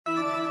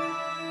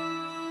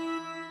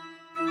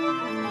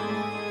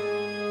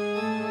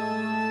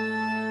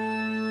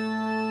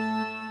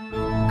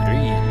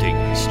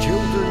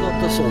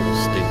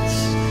solstice.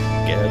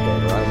 Gather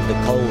round the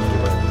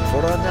cauldron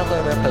for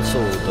another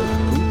episode of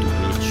Good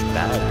Witch,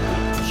 Bad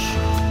Witch.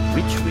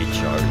 Which witch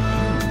are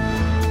you?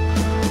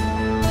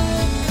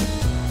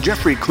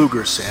 Jeffrey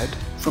Kluger said,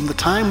 "From the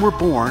time we're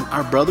born,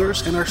 our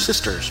brothers and our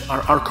sisters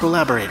are our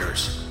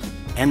collaborators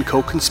and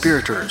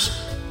co-conspirators,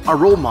 our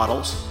role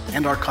models,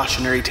 and our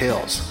cautionary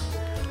tales.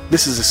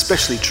 This is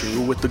especially true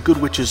with the Good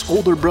Witch's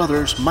older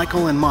brothers,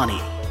 Michael and Monte.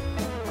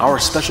 Our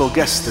special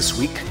guests this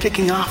week,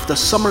 kicking off the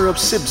Summer of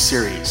Sibs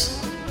series.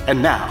 And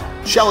now,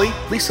 Shelley,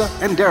 Lysa,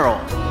 and Darryl."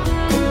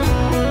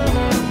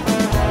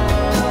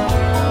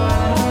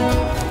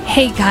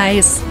 Hey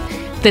guys,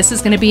 this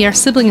is going to be our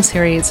sibling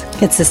series.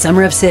 It's the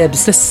Summer of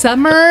Sibs. The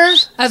Summer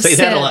of Sibs. Say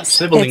that a lot.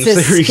 Sibling It's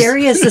as series.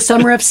 scary as the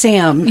Summer of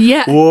Sam.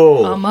 Yeah.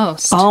 Whoa.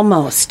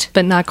 Almost.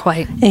 But not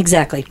quite.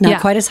 Exactly. Not Yeah.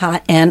 quite as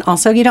hot. And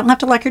also, you don't have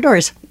to lock your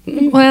doors.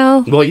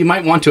 Well, Well, you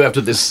might want to after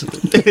this.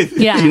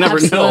 yeah, You never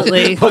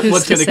absolutely. know Who's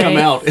what's to going to come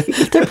say?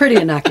 out. They're pretty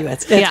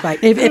innocuous. It's Yeah. fine.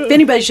 If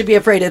anybody should be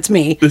afraid, it's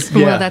me.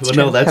 Well, that's true.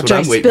 No, that's After what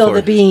I I'm waiting spill for.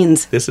 the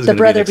beans. This is the gonna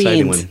brother be an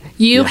exciting beans. one.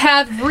 You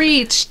have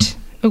reached,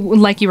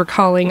 like you were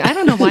calling, I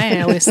don't know why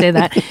I always say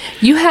that.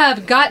 You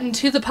have gotten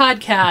to the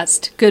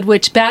podcast, Good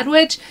Witch, Bad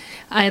Witch.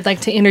 I'd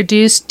like to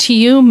introduce to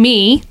you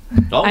me.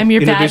 Oh, I'm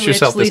your Bad introduce Witch,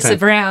 yourself this Lysa time.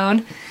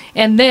 Brown.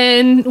 And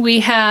then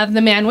we have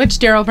the Man Witch,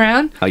 Darryl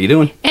Brown. How you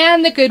doing?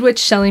 And the Good Witch,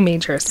 Shelley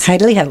Majors.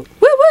 Hidely ho.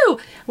 Woo woo!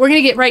 We're going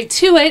to get right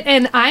to it,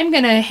 and I'm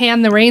going to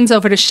hand the reins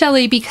over to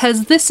Shelley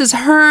because this is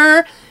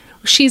her.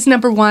 She's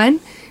number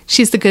one.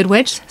 She's the Good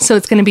Witch, so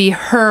it's going to be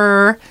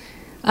her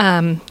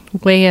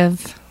way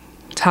of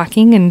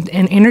talking and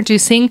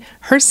introducing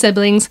her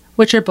siblings,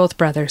 which are both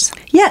brothers.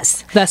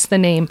 Yes, Thus the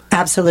name.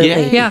 absolutely.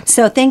 Yay. Yeah.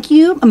 So thank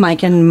you,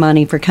 Mike and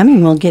Monte, for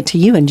coming. We'll get to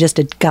you in just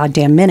a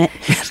goddamn minute.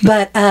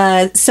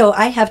 But so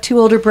I have two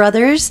older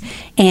brothers,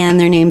 and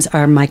their names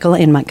are Michael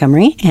and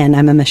Montgomery, and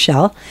I'm a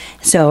Michelle.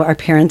 So our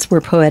parents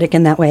were poetic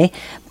in that way.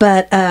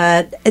 But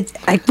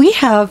we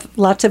have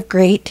lots of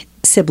great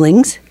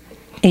siblings,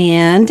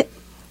 and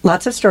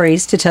lots of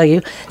stories to tell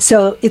you.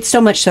 So it's so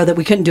much so that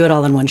we couldn't do it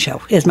all in one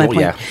show, is my point.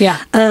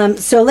 yeah. Yeah.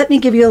 So let me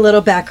give you a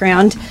little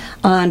background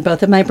on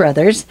both of my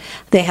brothers.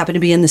 They happen to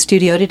be in the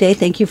studio today.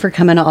 Thank you for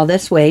coming all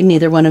this way.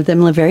 Neither one of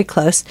them live very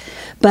close.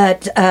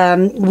 But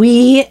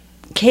we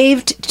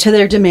caved to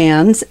their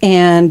demands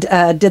and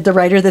did the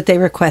writer that they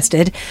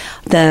requested,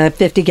 the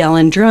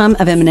 50-gallon drum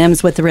of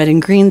M&Ms with the red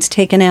and greens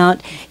taken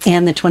out,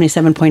 and the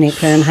 27.8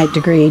 Fahrenheit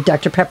degree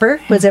Dr. Pepper.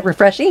 Was it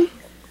refreshing?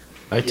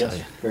 I tell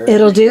you.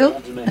 It'll do.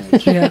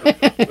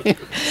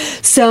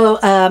 So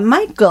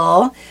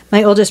Michael,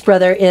 my oldest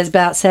brother, is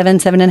about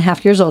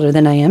 7.5 years older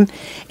than I am,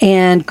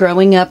 and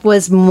growing up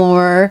was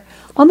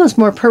almost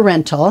more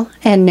parental,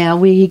 and now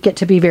we get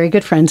to be very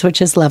good friends, which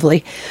is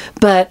lovely.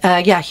 But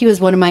yeah, he was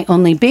one of my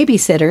only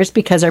babysitters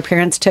because our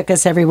parents took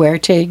us everywhere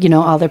to,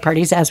 all their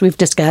parties, as we've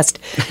discussed,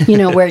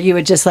 where you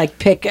would just like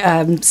pick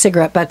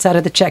cigarette butts out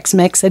of the Chex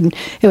Mix, and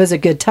it was a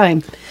good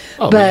time.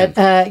 Oh, but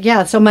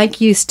yeah, so Mike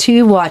used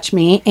to watch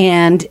me,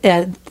 and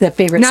the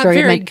favorite Not story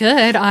very of my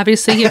good,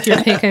 obviously, if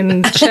you're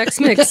picking Chex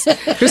Mix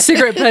or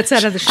cigarette butts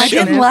out of the I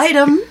shit. didn't light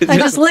him. I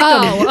just licked him.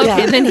 Oh,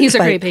 okay, then he's a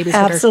great babysitter.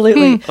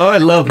 Absolutely. Oh, I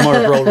love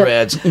Marlboro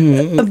Reds.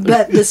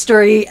 But the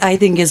story, I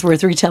think, is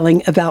worth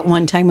retelling about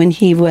one time when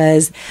he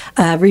was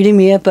reading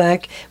me a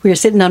book. We were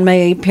sitting on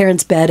my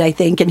parents' bed, I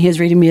think, and he was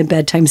reading me a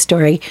bedtime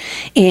story.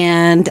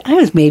 And I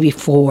was maybe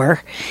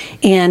 4.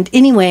 And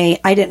anyway,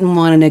 I didn't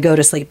want to go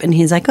to sleep. And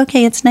he's like,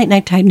 okay, it's night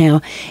time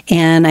now.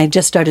 And I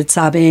just started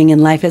sobbing, and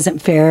life isn't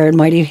fair, and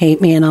why do you hate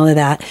me, and all of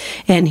that.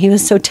 And he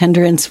was so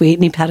tender and sweet,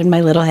 and he patted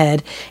my little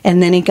head.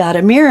 And then he got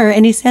a mirror,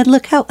 and he said,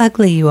 look how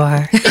ugly you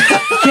are.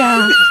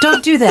 Yeah,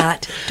 don't do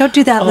that. Don't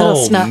do that, little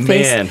Oh, snot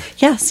face. man.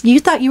 Yes, you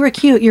thought you were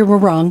cute. You were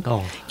wrong.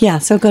 Oh. Yeah,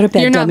 so go to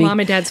bed, You're not dummy. mom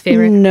and dad's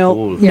favorite.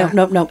 No, Yeah.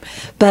 no.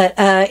 But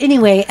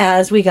anyway,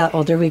 as we got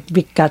older, we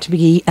got to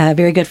be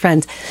very good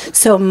friends.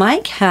 So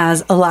Mike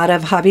has a lot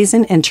of hobbies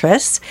and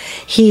interests.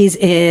 He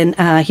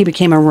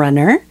became a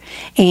runner,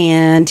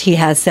 and he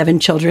has 7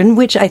 children,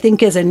 which I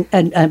think is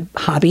a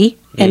hobby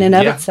in and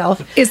of Yeah.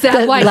 itself. Is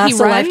that why he lasts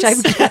a runs?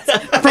 lifetime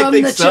from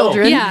think the so.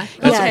 children. Yeah,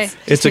 Yes. okay.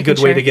 It's a Just good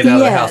making way to get out of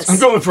the Yes. house. I'm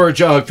going for a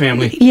jog,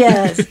 family.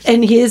 Yes,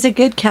 and he is a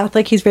good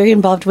Catholic. He's very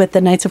involved with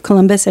the Knights of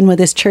Columbus and with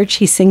his church.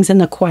 He sings in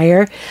the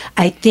choir.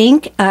 I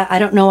think, I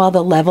don't know all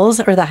the levels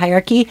or the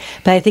hierarchy,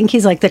 but I think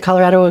he's like the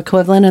Colorado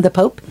equivalent of the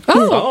Pope.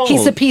 Oh.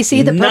 He's the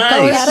PC, the Pope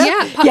Nice.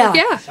 Colorado.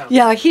 Yeah.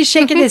 Yeah, he's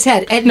shaking his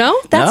head. And No?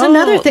 That's No,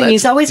 another thing.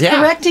 He's that's- always yeah.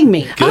 correcting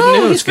me. Good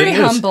Oh, news. he's very good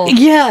news. humble.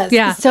 Yes.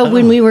 Yeah. So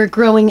when we were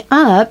growing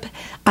up,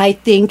 I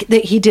think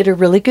that he did a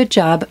really good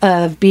job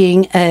of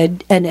being an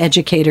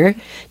educator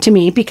to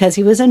me because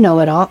he was a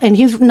know-it-all. And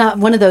he's not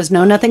one of those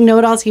know-nothing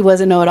know-it-alls. He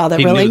was a know-it-all that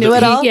He really knew knew the-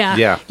 it all. Yeah.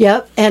 Yeah.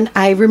 Yep. And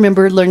I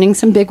remember learning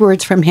some big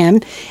words from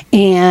him.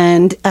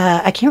 And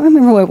I can't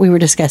remember what we were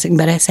discussing,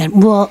 but I said,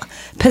 well,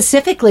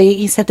 Pacifically,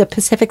 he said the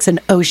Pacific's an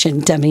ocean,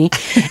 dummy.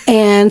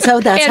 And so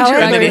that's And how I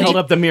you're And then he learned. held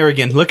up the mirror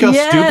again. Look how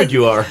Yes. stupid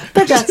you are.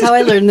 But that's how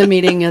I learned the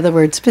meaning of the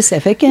word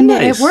specific. And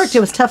Nice. it worked. It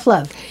was tough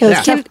love. It was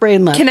Yeah. tough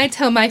brain love. Can I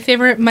tell my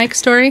favorite Mike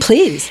story? story?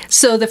 Please.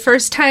 So the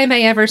first time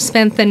I ever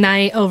spent the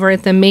night over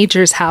at the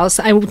Major's house,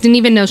 I didn't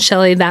even know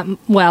Shelley that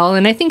well,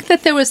 and I think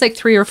that there was like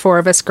 3 or 4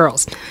 of us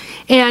girls.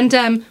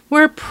 And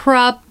we're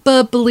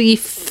probably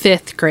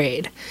 5th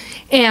grade.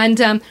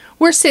 And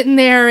we're sitting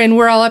there, and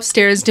we're all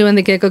upstairs doing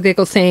the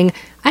giggle thing.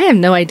 I have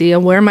no idea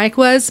where Mike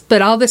was,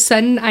 but all of a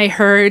sudden I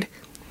heard,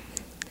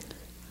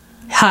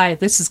 "Hi,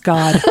 this is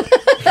God."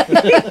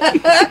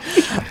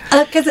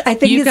 Because I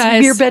think You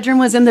guys- your bedroom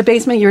was in the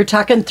basement. You were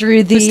talking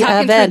through the was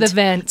talking vent. through the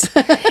vent.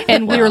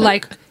 And we were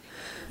like,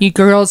 "You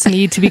girls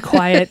need to be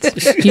quiet.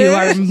 You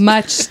are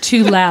much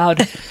too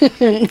loud.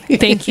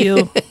 Thank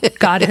you.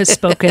 God has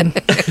spoken."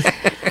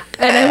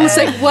 And I was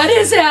like, what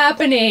is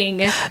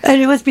happening?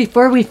 And it was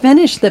before we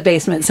finished the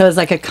basement. So it was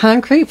like a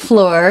concrete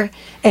floor,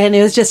 and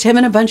it was just him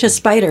and a bunch of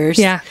spiders.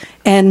 Yeah.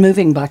 And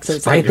moving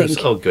boxes, I Spiders.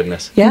 think. Oh,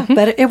 goodness. Yeah,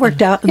 but it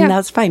worked out, and Yeah.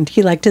 that's fine.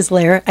 He liked his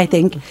lair, I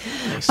think.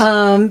 Nice.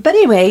 But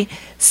anyway,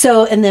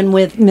 so, and then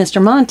with Mr.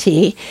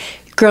 Monte,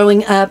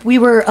 growing up, we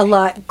were a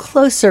lot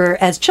closer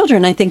as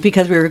children, I think,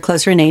 because we were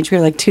closer in age. We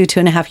were like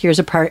 2.5 years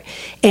apart,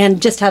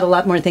 and just had a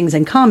lot more things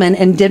in common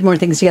and did more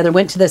things together,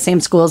 went to the same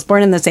schools,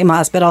 born in the same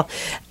hospital,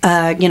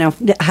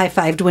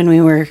 high-fived when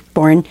we were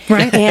born.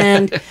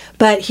 Right.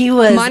 But he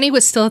was... Monty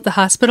was still at the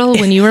hospital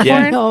when you were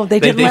Yeah. born? No, they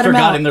didn't let him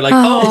forgot out. him. They're like,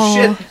 oh,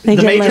 shit. They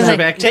The didn't let majors him are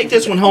back. Take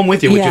this one home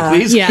with you, would you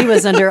please? Yeah. He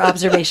was under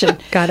observation.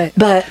 Got it.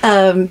 But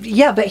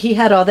but he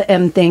had all the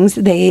M things.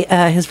 They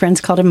his friends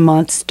called him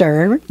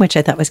Monster, which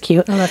I thought was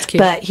cute. Oh, that's cute.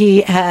 But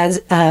he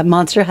has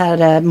Monster had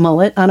a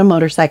mullet on a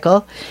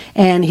motorcycle,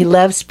 and he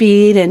loved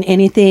speed and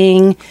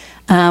anything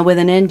with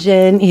an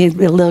engine. He's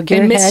a little gearhead.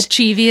 And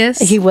mischievous.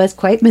 He was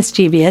quite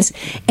mischievous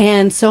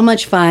and so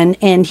much fun.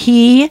 And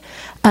he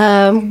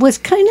was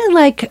kind of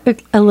like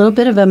a little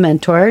bit of a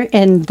mentor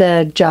in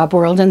the job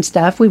world and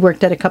stuff. We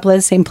worked at a couple of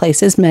the same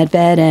places,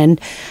 Medved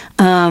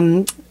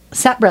and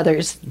Sap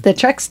Brothers, the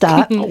truck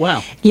stop. Oh,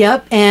 wow.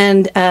 Yep.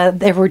 And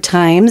there were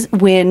times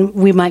when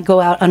we might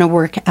go out on a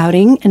work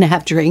outing and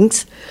have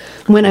drinks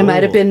when I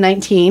might have been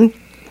 19.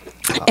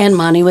 And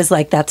Monty was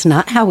like, "That's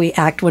not how we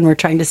act when we're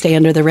trying to stay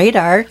under the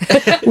radar.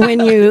 When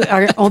you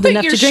are old Put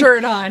enough your to drink."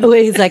 shirt on. Well,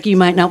 he's like, "You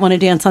might not want to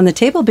dance on the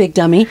table, big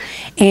dummy,"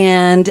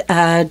 and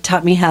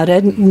taught me how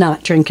to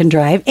not drink and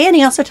drive. And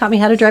he also taught me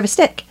how to drive a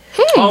stick.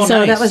 Oh, So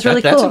nice. that was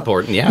really cool. That's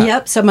important, yeah.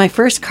 Yep. So my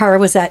first car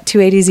was that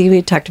 280Z we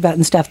had talked about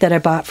and stuff that I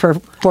bought for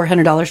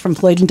 $400 from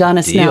Floyd and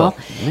Donna Snell.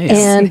 Nice.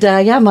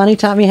 And Monty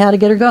taught me how to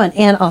get her going,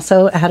 and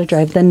also how to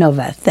drive the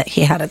Nova that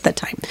he had at the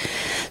time.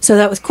 So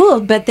that was cool.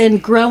 But then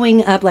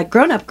growing up, like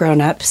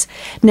grown-ups,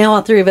 now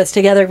all 3 of us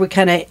together, we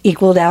kind of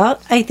equaled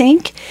out, I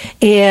think.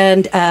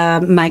 And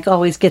Mike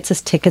always gets us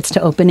tickets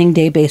to opening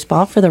day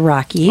baseball for the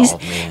Rockies. Oh,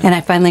 man. And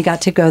I finally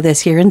got to go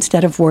this year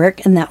instead of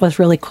work, and that was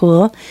really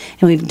cool.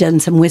 And we've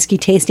done some whiskey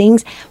tastings.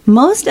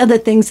 Most of the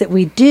things that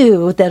we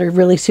do that are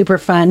really super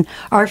fun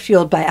are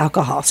fueled by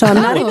alcohol. So I'm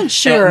not even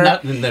sure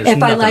there's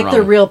if I nothing like wrong.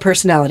 their real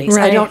personalities.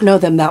 I Right. don't know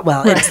them that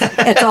well.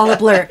 It's all a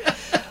blur.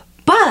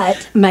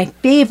 But my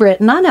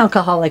favorite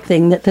non-alcoholic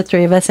thing that the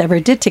 3 of us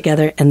ever did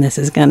together, and this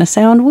is going to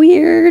sound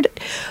weird,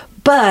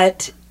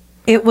 but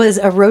it was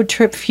a road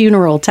trip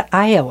funeral to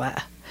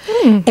Iowa.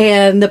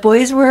 And the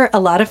boys were a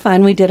lot of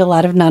fun. We did a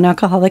lot of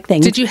non-alcoholic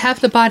things. Did you have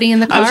the body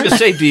in the car? I was going to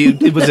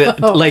say, was it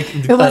like...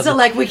 It wasn't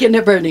like Weekend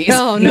at Bernie's.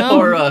 Oh, no.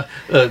 Or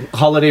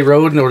Holiday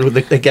Road, or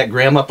they got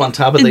Graham up on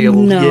top of the...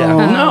 No. Yeah.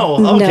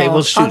 No. Okay, No.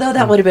 well, shoot. Although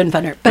that would have been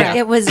funner. But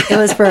Yeah. it was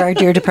for our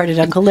dear departed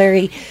Uncle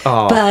Larry.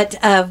 Oh. But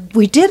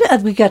we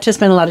got to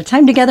spend a lot of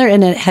time together,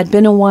 and it had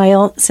been a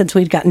while since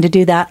we'd gotten to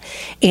do that.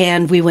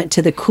 And we went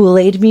to the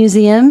Kool-Aid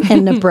Museum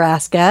in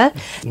Nebraska.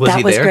 Was that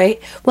he was there?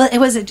 great. Well, it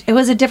was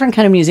a different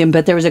kind of museum,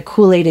 but there was a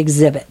Kool-Aid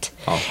exhibit.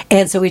 Oh.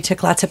 And so we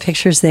took lots of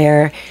pictures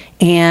there.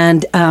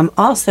 And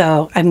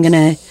also, I'm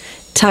going to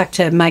talk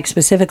to Mike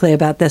specifically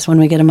about this when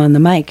we get him on the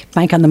mic.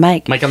 Mike on the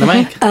mic. Mike on the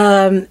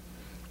mic.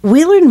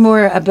 We learned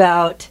more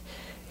about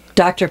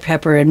Dr.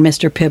 Pepper and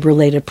Mr. Pibb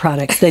related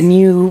products than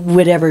you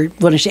would ever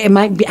want to share. It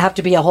might have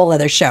to be a whole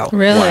other show.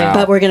 Really? Wow.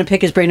 But we're going to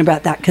pick his brain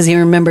about that because he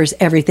remembers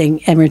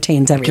everything and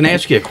retains everything. Can I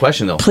ask you a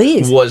question, though?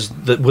 Please. Was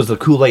the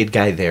Kool-Aid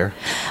guy there?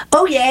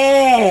 Oh,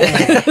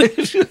 yeah.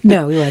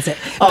 No, he wasn't.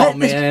 Oh,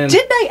 man.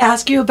 Didn't I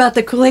ask you about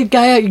the Kool-Aid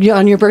guy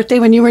on your birthday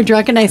when you were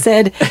drunk? And I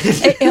said,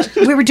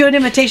 we were doing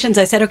imitations.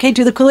 I said, okay,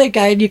 do the Kool-Aid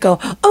guy. And you go,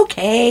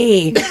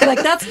 okay.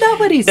 Like, that's not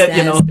what he says.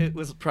 It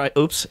was probably,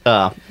 oops.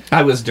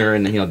 I was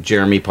during,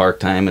 Jeremy Park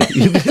time. And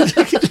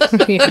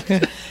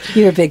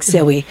You're a big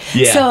silly.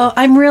 Yeah. So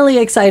I'm really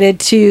excited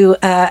to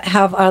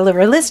have all of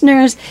our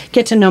listeners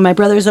get to know my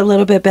brothers a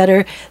little bit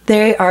better.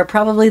 They are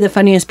probably the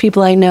funniest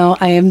people I know.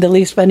 I am the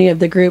least funny of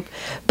the group.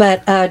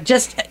 But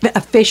just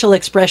a facial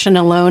expression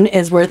alone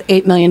is worth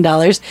 $8 million.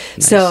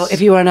 So if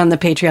you aren't on the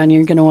Patreon,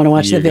 you're going to want to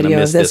watch You're the gonna video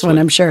miss of this this one, one.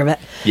 I'm sure of it.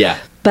 yeah.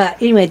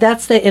 But anyway,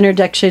 that's the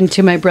introduction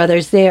to my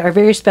brothers. They are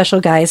very special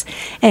guys,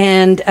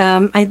 and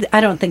I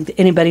don't think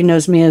anybody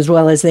knows me as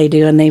well as they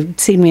do, and they've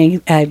seen me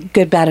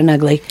good, bad, and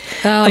ugly.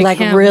 Oh, I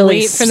can't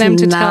wait for them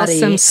to tell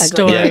some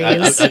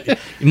stories.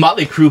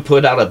 Motley Crue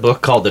put out a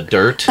book called The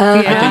Dirt.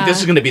 I think this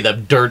is going to be the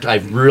dirt I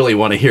really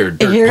want to hear.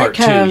 Dirt Here Part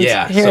it comes. 2.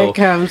 Yeah. Here it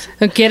comes.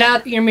 Get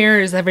out your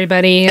mirrors,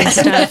 everybody, and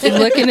stuff. And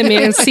look in the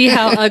mirror and see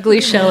how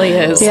ugly Shelley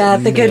is. Yeah,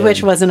 the Good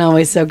Witch wasn't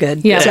always so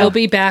good. Yeah, we'll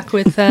be back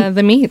with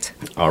the meat.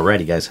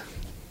 Alrighty, guys.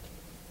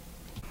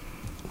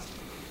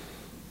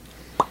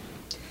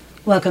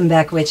 Welcome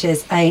back,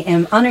 witches. I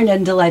am honored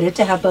and delighted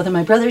to have both of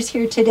my brothers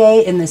here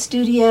today in the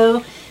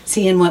studio,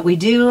 seeing what we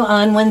do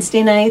on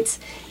Wednesday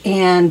nights,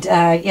 and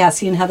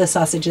seeing how the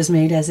sausage is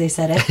made, as they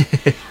said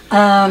it.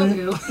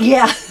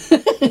 Yeah,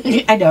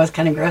 I know, it's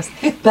kind of gross,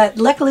 but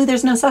luckily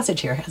there's no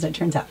sausage here, as it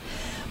turns out.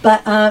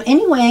 But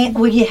anyway,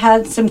 we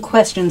had some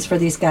questions for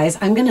these guys.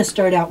 I'm going to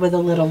start out with a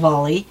little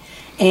volley,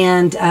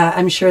 and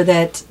I'm sure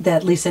that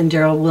Lysa and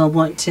Darryl will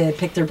want to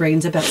pick their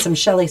brains about some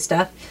Shelley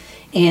stuff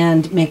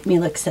and make me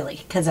look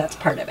silly, because that's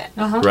part of it.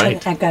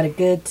 Right. I've got a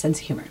good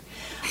sense of humor.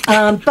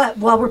 But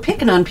while we're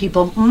picking on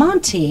people,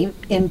 Monte,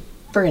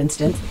 for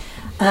instance,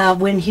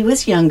 when he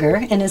was younger,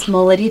 in his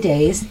mullety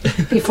days,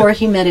 before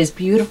he met his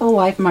beautiful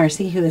wife,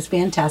 Marcy, who is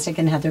fantastic,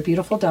 and had their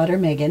beautiful daughter,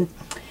 Megan,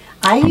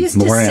 I used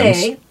to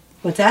say...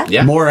 What's that?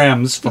 Yeah. More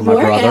M's from my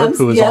brother, M's,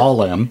 who is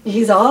all M.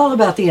 He's all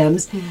about the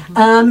M's.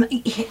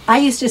 I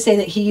used to say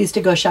that he used to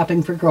go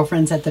shopping for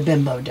girlfriends at the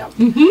bimbo dump.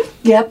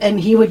 Yep, and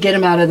he would get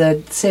them out of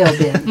the sale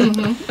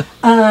bin.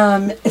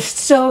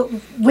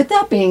 So, with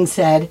that being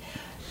said,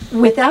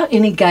 without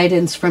any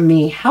guidance from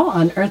me, how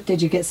on earth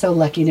did you get so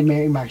lucky to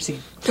marry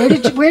Marcy?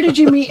 Where did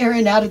you meet her,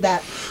 and how did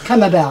that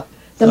come about?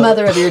 The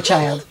mother of your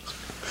child.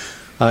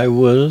 I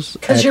was...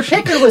 Because your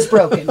picker was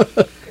broken.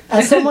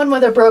 As someone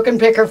with a broken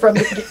picker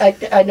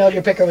I know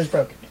your picker was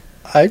broken.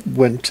 I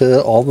went to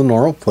all the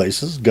normal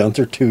places.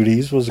 Gunther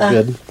Tootie's was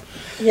a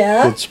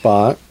good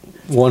spot.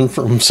 One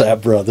from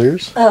Sap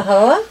Brothers.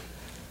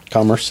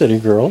 Commerce City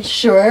Girls.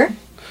 Sure.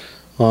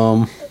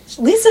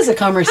 Lisa's a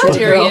Commerce City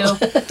girl. How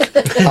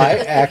dare you? I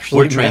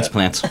actually We're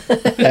transplants.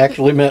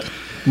 actually met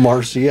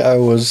Marcy. I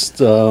was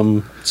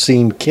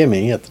seeing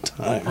Kimmy at the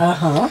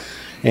time.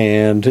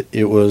 And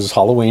it was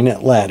Halloween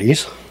at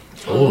Laddie's.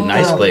 Oh,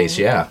 nice place,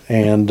 yeah.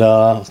 And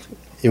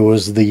it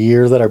was the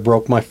year that I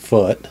broke my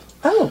foot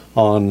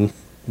on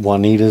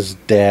Juanita's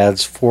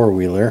dad's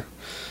four-wheeler.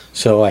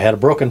 So I had a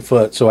broken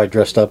foot, so I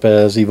dressed up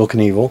as Evel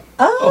Knievel.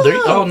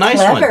 Nice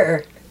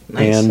clever.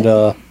 one.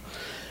 Nice.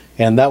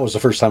 And that was the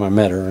first time I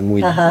met her, and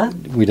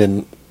we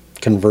didn't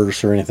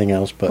converse or anything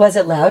else. But was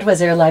it loud? Was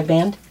there a live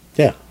band?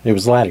 Yeah, it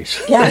was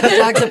Laddie's. Yeah,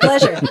 Dogs of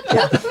Pleasure.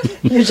 Yeah.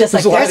 You're just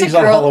like, there's a Laddie's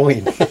on girl.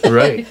 Halloween.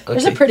 Right.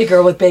 There's a pretty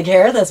girl with big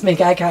hair. Let's make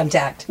eye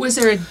contact. Was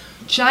there a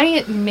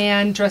giant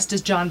man dressed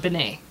as John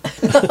Bonet?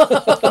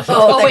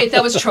 Oh, wait,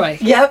 that was Troy.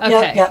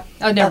 Yep.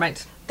 Oh, never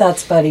mind.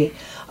 That's funny.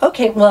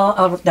 Okay,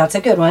 well, that's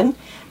a good one.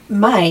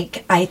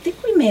 Mike, I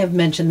think we may have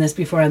mentioned this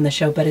before on the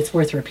show, but it's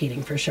worth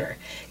repeating for sure.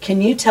 Can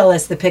you tell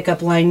us the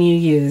pickup line you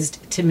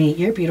used to meet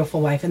your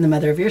beautiful wife and the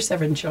mother of your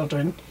 7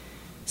 children,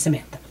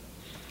 Samantha?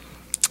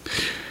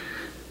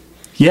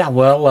 Yeah,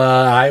 well,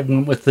 I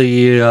went with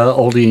the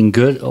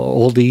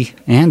oldie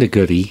and a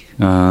goodie.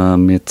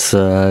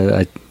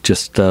 I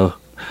just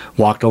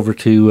walked over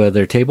to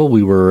their table.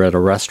 We were at a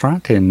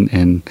restaurant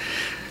and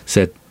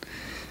said,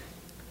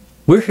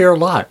 "We're here a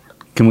lot.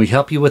 Can we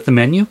help you with the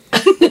menu?"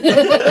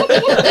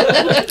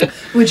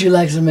 Would you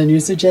like some menu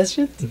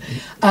suggestions?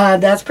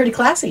 That's pretty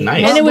classy.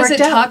 Nice. And it was at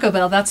Worked out. Taco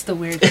Bell. That's the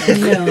weird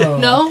thing. No.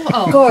 No?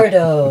 Oh.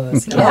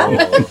 Gordo's.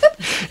 Yeah.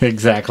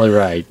 Exactly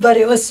right. But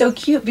it was so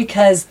cute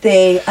because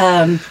they,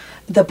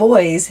 the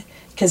boys,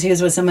 because he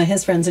was with some of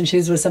his friends and she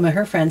was with some of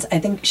her friends, I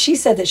think she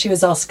said that she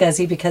was all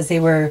scuzzy because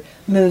they were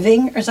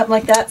moving or something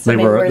like that. So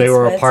They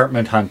were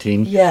apartment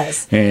hunting.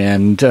 Yes.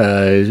 And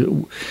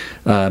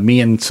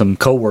me and some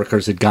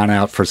coworkers had gone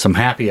out for some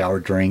happy hour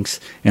drinks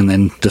and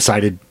then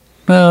decided,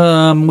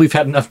 we've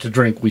had enough to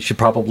drink. We should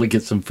probably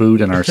get some food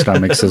in our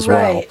stomachs as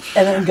well. Right.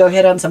 And then go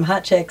hit on some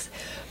hot chicks.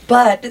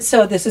 But,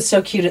 so this is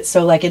so cute. It's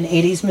so like an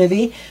 80s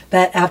movie.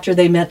 But after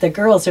they met the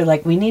girls, they're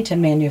like, we need to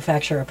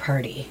manufacture a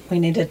party. We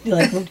need to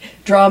like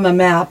draw them a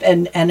map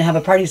and have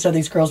a party so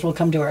these girls will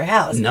come to our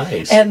house.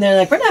 Nice. And they're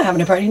like, we're not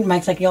having a party. And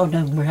Mike's like, yo,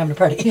 no, we're having a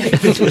party.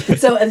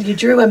 So you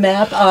drew a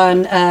map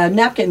on a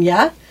napkin,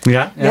 yeah?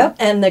 Yeah. Yep.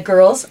 And the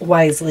girls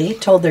wisely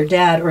told their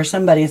dad or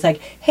somebody, it's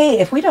like, hey,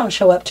 if we don't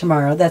show up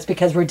tomorrow, that's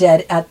because we're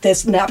dead at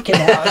this napkin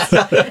house.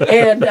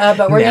 And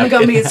but we're going to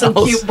go meet some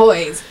cute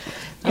boys.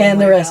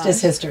 And the rest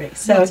is history.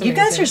 So That's you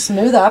guys amazing. are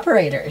smooth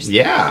operators.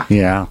 Yeah.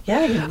 Yeah.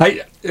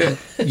 Yeah.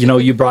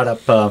 You brought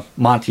up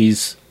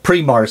Monty's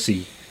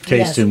pre-Marcy taste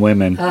Yes. in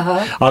women.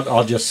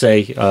 I'll just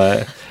say,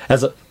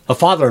 as a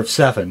father of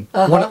 7,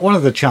 one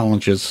of the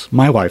challenges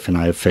my wife and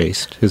I have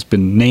faced has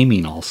been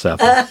naming all 7.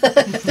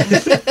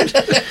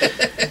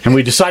 And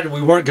we decided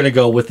we weren't going to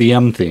go with the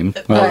M theme,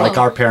 like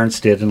our parents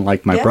did and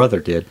like my brother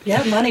did.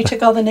 Yeah, Monte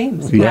took all the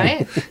names. Yeah,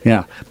 Right.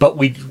 yeah. But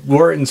we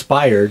were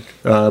inspired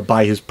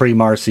by his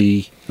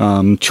pre-Marcy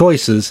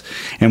choices,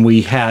 and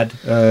we had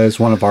as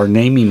one of our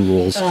naming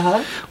rules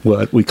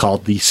what we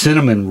called the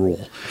cinnamon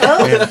rule.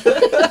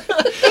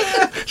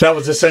 That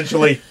was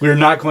essentially, we're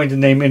not going to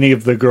name any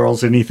of the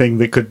girls anything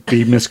that could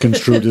be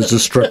misconstrued as a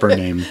stripper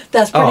name.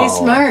 That's pretty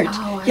smart.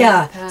 I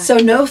Yeah. like that. So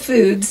no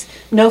foods,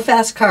 no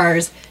fast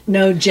cars,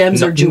 no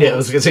gems or jewels. Yeah, I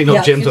was going to say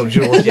no gems or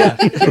jewels. Yeah.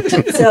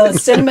 So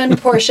cinnamon,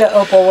 Portia,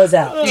 opal was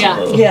out.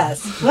 Yeah.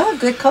 Yes. Well,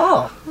 good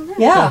call.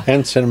 Yeah.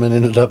 And Cinnamon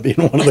ended up being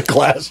one of the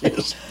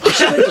classiest.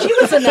 She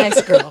was a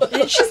nice girl.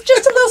 She's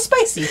just a little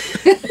spicy.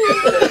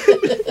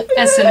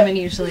 As cinnamon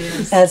usually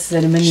is. As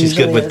cinnamon She's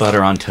usually good with is.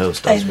 butter on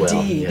toast as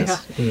well. Indeed.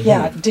 Yes.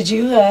 Yeah. Did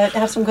you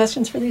have some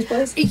questions for these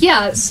boys?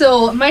 Yeah,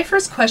 so my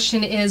first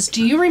question is,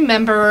 do you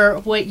remember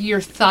what your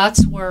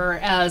thoughts were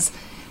as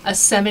a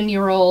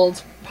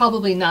 7-year-old,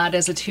 probably not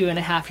as a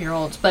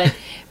 2.5-year-old, but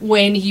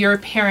when your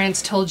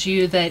parents told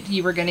you that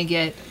you were going to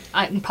get,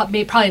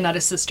 probably not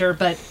a sister,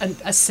 but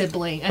a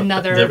sibling,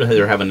 another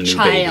They're having a new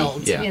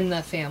child baby. Yeah. in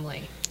the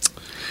family?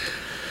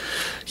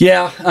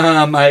 Yeah,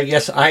 I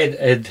guess I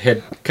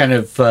had kind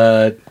of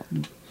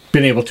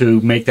been able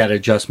to make that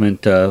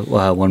adjustment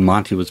when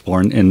Monte was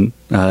born. And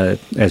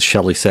as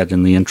Shelley said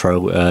in the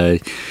intro,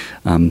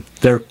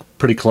 they're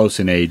pretty close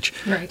in age.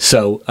 Right.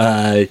 So,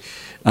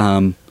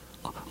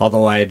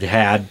 although I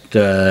had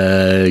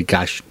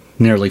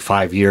nearly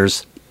 5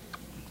 years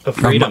Of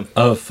freedom.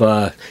 of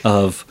rock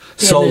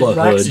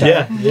solohood.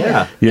 star.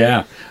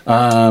 Yeah.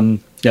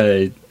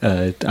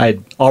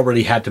 I'd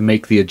already had to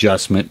make the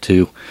adjustment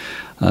to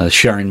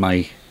sharing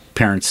my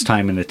parents'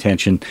 time and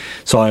attention,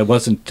 so I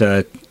wasn't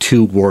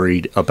too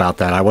worried about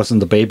that. I wasn't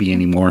the baby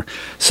anymore.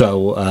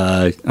 So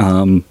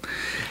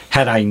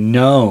had I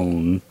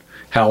known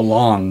how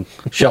long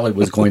Shelley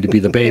was going to be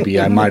the baby,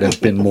 I might have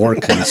been more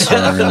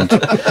concerned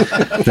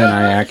than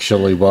I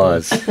actually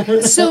was.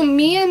 So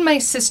me and my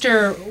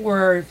sister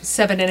were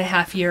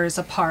 7.5 years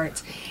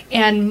apart,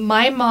 and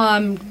my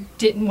mom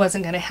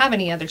wasn't going to have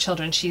any other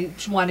children. She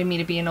wanted me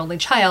to be an only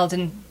child,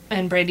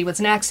 and Brady was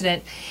an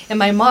accident. And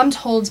my mom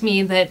told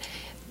me that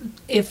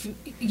if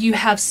you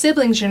have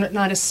siblings, you're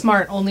not as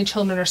smart. Only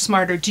children are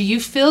smarter. Do you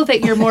feel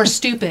that you're more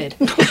stupid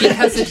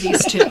because of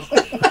these two?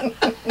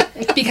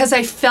 Because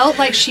I felt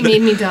like she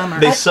made me dumber.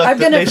 I'm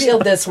going to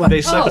field this one.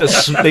 They suck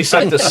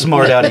the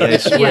smart out of you, I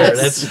swear.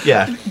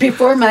 Yes.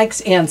 Before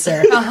Mike's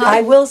answer,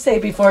 I will say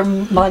before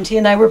Monte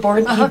and I were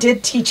born, he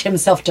did teach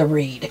himself to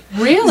read.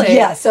 Really?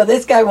 Yeah, so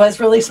this guy was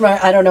really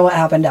smart. I don't know what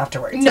happened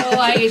afterwards. No,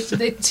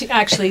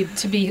 actually,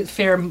 to be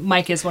fair,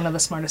 Mike is one of the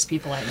smartest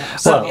people I know.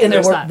 So Well, in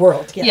there's the that.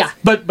 world, yes. Yeah.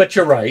 But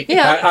you're right.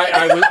 Yeah.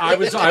 I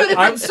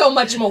was So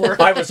much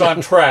more. I was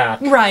on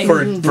track Right.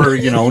 for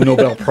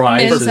Nobel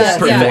prizes Yeah. and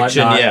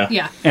Perfection, whatnot. yeah.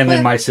 Yeah. And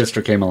then my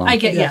sister came along. I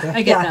get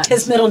that.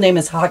 His middle name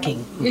is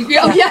Hawking.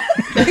 Oh, yeah.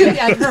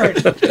 Yeah, I've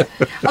heard.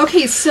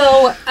 Okay,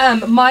 so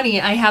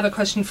Monty, I have a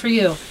question for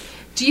you.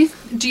 Do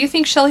you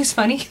think Shelley's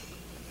funny?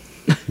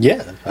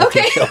 Yeah. I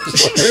think that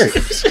was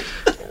hilarious.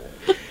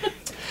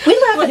 We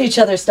laugh at each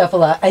other's stuff a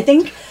lot. I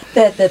think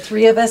that the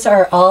three of us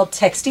are all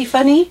texty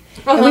funny,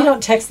 and we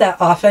don't text that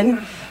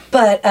often.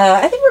 But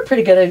I think we're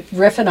pretty good at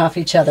riffing off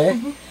each other,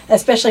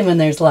 especially when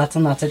there's lots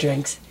and lots of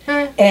drinks.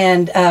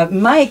 And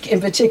Mike, in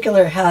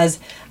particular, has,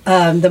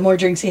 the more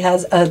drinks he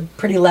has, a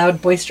pretty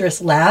loud,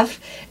 boisterous laugh.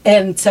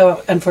 And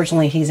so,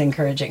 unfortunately, he's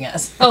encouraging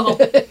us. Oh,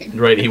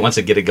 Right, he wants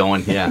to get it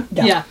going, yeah.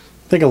 yeah.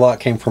 I think a lot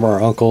came from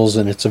our uncles,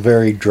 and it's a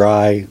very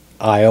dry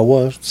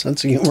Iowa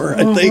sense of humor,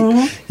 I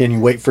think. And you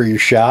wait for your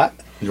shot.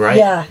 Right,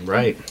 Yeah.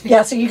 right.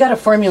 Yeah, so you got to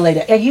formulate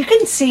it. And you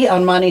can see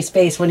on Monty's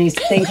face when he's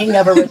thinking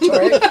of a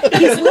retort.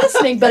 He's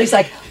listening, but he's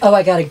like, oh,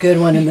 I got a good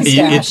one in the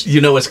stash.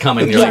 You know it's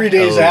coming. You're 3 like,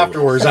 days oh.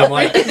 afterwards, I'm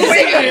like,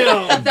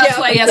 That's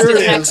why he has to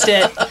text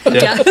it.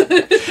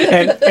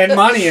 Yeah. And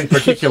Monty in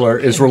particular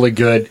is really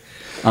good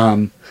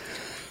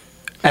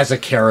as a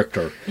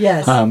character.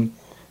 Yes.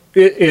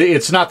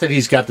 It's not that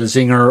he's got the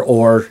zinger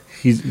or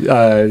he's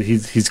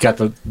got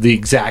the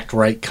exact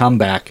right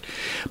comeback,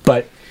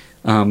 but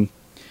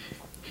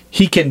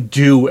he can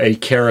do a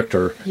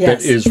character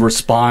that is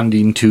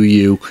responding to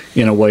you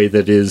in a way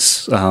that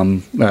is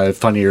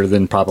funnier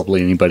than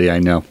probably anybody I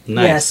know.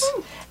 Nice. Yes.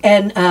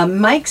 And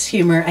Mike's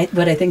humor,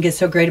 what I think is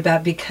so great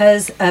about,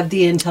 because of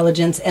the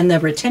intelligence and the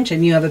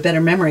retention, you have a better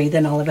memory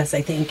than all of us,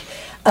 I think.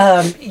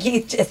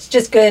 It's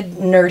just good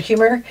nerd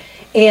humor.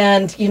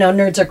 And,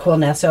 nerds are cool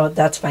now, so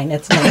that's fine.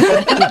 It's not.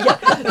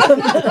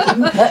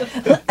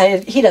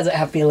 He doesn't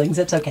have feelings.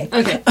 It's okay.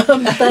 Okay.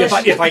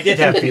 If I did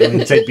have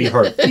feelings, they'd be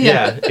hurt.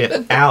 Yeah.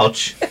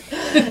 Ouch.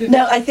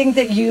 No, I think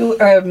that you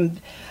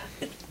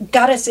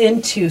got us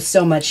into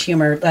so much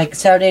humor, like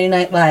Saturday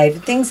Night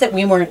Live, things that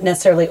we weren't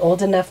necessarily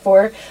old enough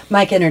for.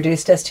 Mike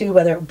introduced us to,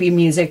 whether it be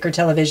music or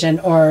television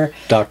or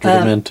Dr.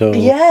 Demento.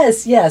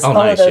 Yes, Oh, all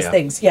nice, of those yeah.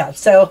 things. Yeah,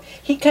 so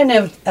he kind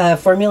of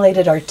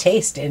formulated our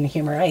taste in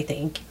humor, I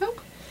think. Oh.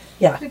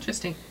 Yeah.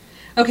 Interesting.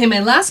 Okay, my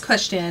last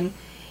question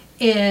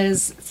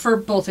is for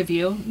both of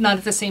you, not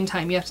at the same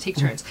time. You have to take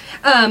turns.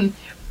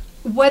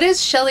 What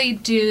does Shelley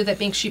do that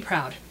makes you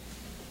proud?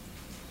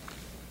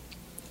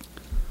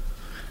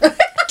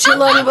 Too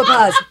long of a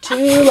pause.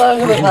 Too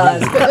long of a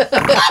pause.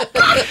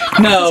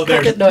 No,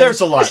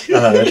 there's a lot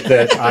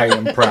that I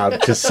am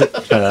proud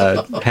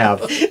to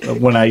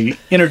have when I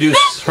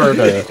introduce her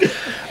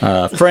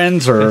to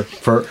friends or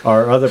for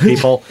our other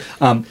people.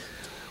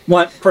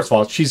 First of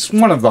all, she's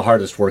one of the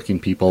hardest working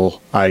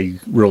people I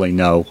really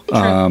know.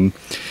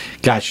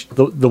 Gosh,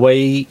 the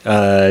way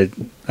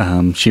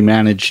she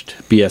managed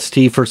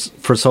BST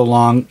for so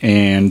long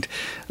and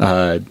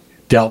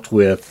dealt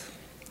with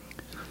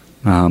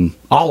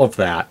all of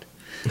that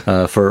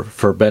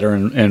for better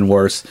and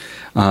worse.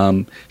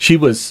 She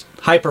was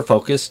hyper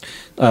focused.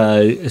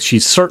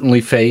 She's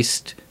certainly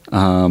faced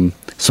some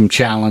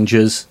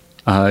challenges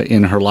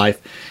in her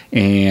life,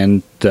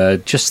 and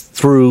just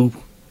through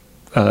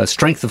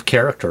strength of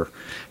character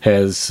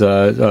has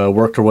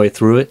worked her way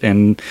through it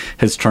and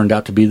has turned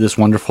out to be this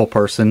wonderful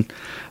person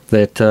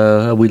that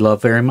we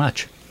love very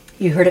much.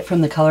 You heard it from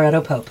the Colorado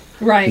Pope.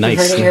 Right. Nice. You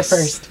heard it here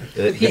first.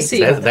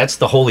 That's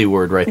the holy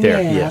word right there.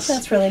 Yeah, Yes.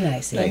 that's really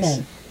nice.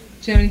 Amen.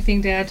 Do you have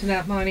anything to add to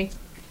that, Monte?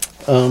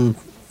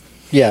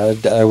 Yeah,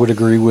 I would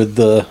agree with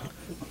the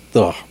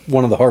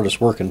one of the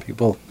hardest working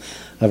people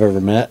I've ever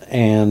met,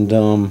 and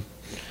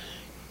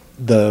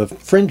the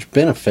fringe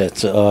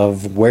benefits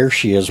of where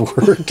she has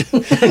worked.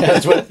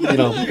 That's what,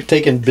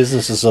 taking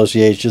business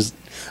associates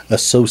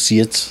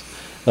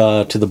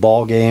to the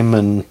ball game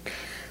and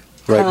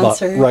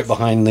right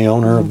behind the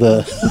owner of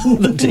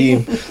the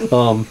team.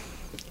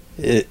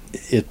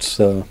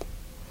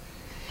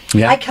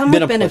 I come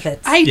with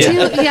benefits. I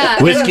do,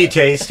 yeah. Whiskey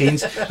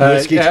tastings.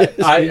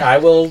 I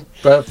will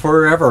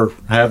forever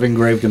have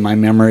engraved in my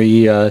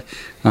memory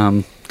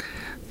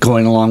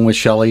going along with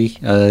Shelley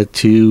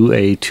to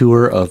a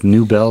tour of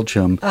New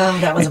Belgium. Oh,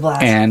 that was a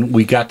blast. And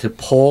we got to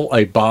pull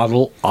a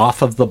bottle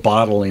off of the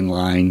bottling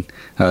line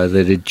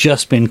that had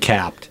just been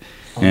capped.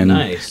 Oh, and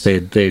nice.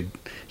 They'd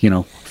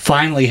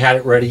finally had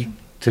it ready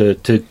to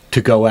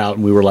go out,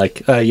 and we were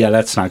like, yeah,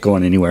 that's not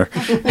going anywhere.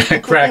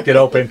 Cracked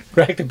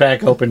it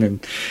back open,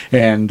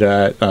 and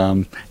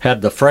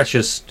had the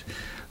freshest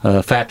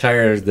fat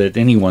tire that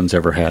anyone's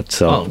ever had.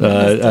 So,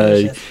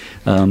 that's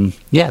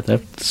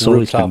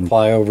rooftop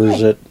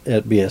flyovers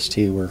at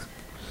BST were.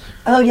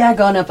 Oh yeah,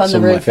 going up on the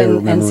Some of my roof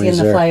favorite and seeing the memories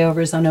there.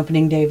 flyovers on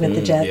opening day with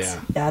the jets.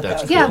 yeah,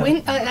 That was Yeah, cool.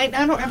 I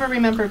don't ever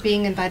remember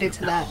being invited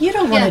to that. You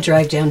don't want to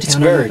drive downtown. It's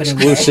on very opening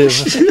day.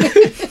 exclusive.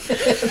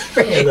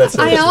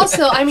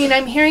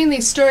 I'm hearing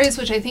these stories,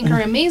 which I think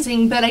are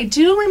amazing, but I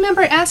do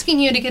remember asking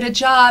you to get a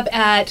job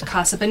at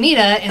Casa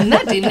Bonita, and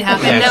that didn't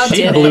happen. Yeah, now, she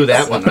did blew it?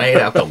 that one right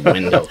out the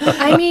window.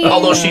 I mean,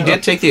 Although she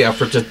did take the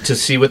effort to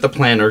see what the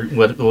planner,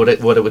 what it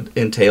would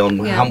entail,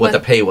 and Yeah, what but- the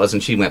pay was,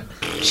 and she went.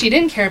 she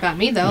didn't care about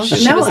me though. She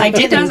She No, was like, I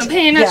it didn't. doesn't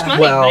pay enough Yeah.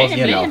 money. Well, blah,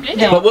 blah, blah.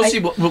 No,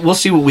 but we'll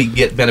see what we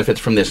get benefits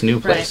from this new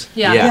place. Right.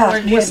 Yeah.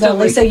 Yeah, We're still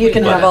Lisa, you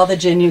can But- have all the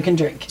gin you can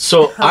drink.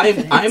 So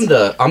I'm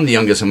the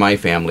youngest in my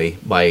family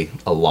by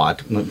a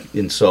lot,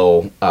 and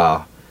so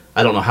I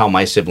don't know how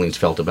my siblings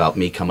felt about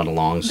me coming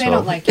along. They So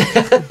don't like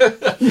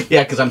it.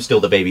 yeah, because I'm still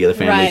the baby of the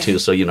family Right. too.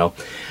 So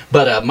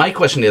but my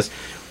question is,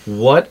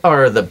 what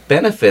are the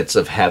benefits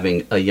of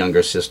having a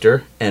younger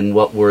sister, and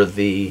what were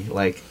the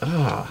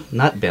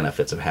not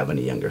benefits of having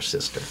a younger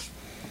sister?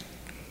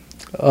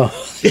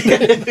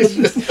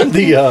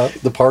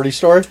 The party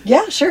story.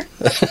 Yeah, sure.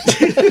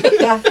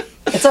 Yeah,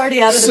 it's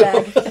already out of the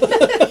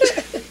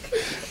bag.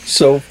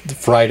 So the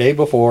Friday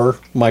before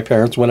my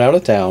parents went out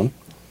of town,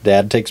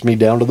 Dad takes me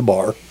down to the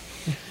bar.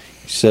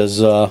 He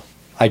says,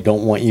 I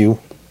don't want you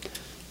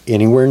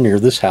anywhere near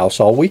this house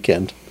all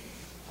weekend.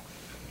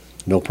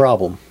 No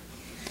problem.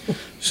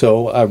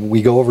 So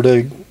we go over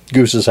to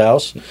Goose's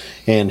house,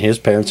 and his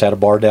parents had a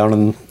bar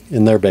down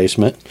in their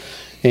basement.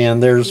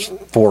 And there's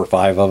 4 or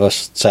 5 of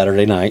us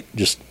Saturday night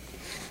just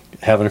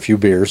having a few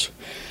beers.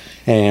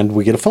 And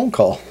we get a phone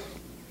call.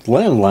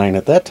 Landline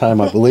at that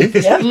time, I believe.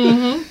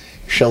 Yep.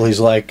 Shelley's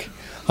like,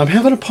 I'm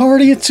having a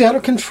party. It's out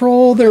of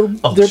control. They're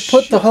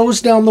put the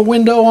hose down the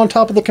window on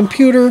top of the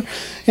computer,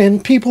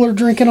 and people are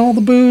drinking all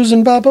the booze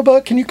and blah, blah, blah.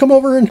 Can you come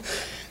over and...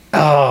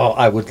 Oh,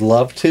 I would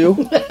love to,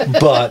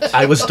 but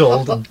I was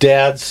told.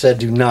 Dad said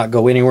do not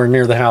go anywhere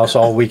near the house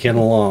all weekend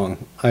long.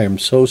 I am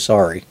so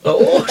sorry.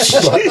 Oh,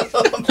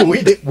 But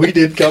we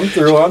did come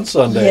through on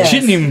Sunday. Yes. She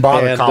didn't even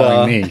bother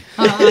calling me.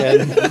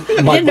 And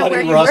my Didn't know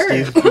where buddy you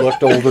Rusty were.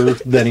 looked older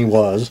than he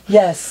was.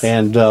 Yes.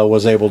 And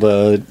was able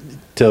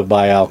to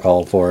buy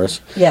alcohol for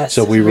us. Yes,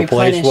 So we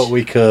replaced replenish. what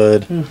we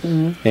could.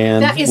 And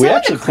That, is we that when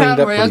actually the Crown cleaned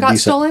up Royal pretty got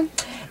decent. stolen?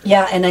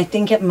 Yeah, and I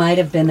think it might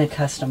have been a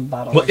custom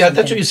bottle. well, or yeah, that's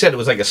something. what you said. It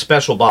was like a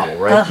special bottle,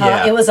 right? Uh-huh.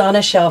 Yeah. It was on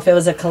a shelf. It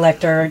was a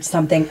collector or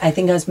something. I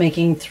think I was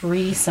making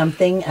 3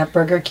 something at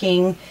Burger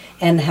King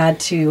and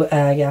had to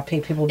pay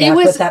people back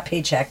was- with that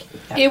paycheck.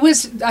 Yeah. It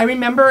was, I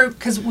remember,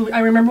 because I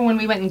remember when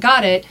we went and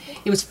got it,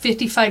 it was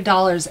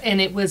 $55, and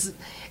it was,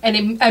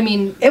 And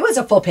It was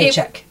a full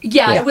paycheck.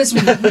 It was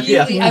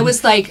really. I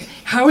was like,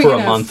 how are we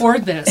going to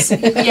afford this?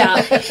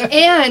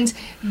 And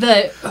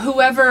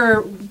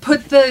whoever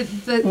put the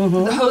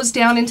hose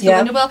down into the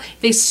window well,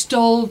 they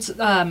stole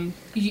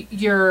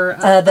your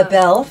the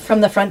bell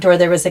from the front door.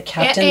 There was a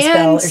captain's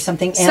bell or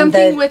something, and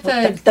something with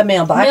the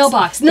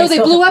mailbox. No, they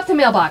blew up the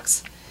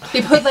mailbox.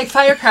 They put like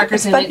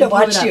firecrackers in it. To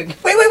watch you.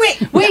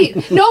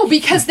 Wait. No,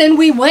 because then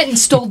we went and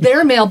stole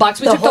their mailbox.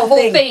 We took the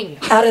whole thing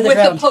out of the with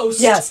ground. the post.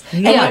 Yes,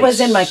 and it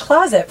was in my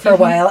closet for a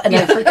while, and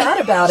I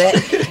forgot about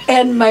it.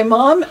 And my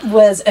mom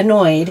was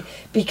annoyed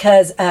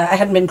because I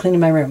hadn't been cleaning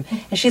my room,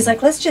 and she's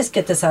like, "Let's just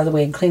get this out of the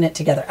way and clean it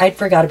together." I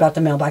forgot about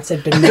the mailbox;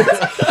 it had been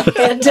moved.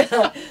 And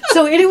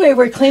so anyway,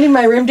 we're cleaning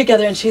my room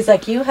together, and she's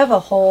like, "You have a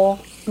whole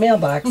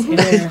mailbox in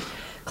your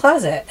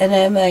closet," and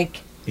I'm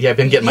like. Yeah, I've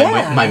been getting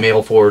my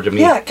mail forward to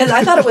me. Yeah, because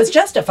I thought it was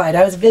justified.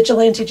 I was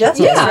vigilante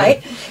justice,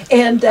 right?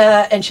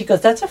 And she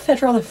goes, "That's a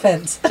federal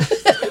offense."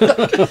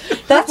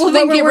 That's well,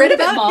 then get rid of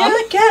it, Mom.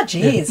 Yeah,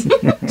 jeez.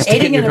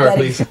 Aiding and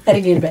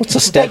abetting. What's the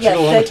statute of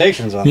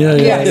limitations on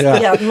that?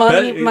 Yeah.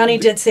 Monte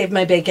did save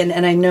my bacon,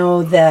 and I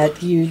know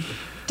that you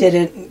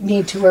didn't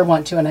need to or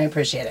want to, and I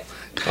appreciate it.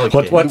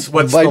 Okay. What's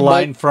the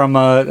line from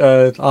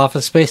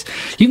Office Space?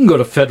 You can go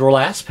to federal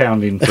ass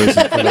pounding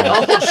prison for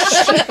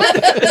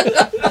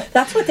that.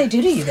 That's what they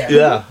do to you there.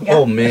 Yeah.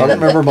 Oh man. I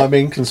remember my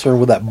main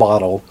concern with that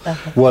bottle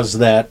was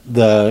that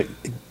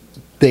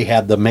they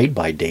had the made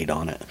by date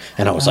on it,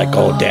 and I was like,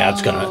 "Oh,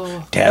 Dad's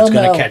gonna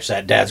catch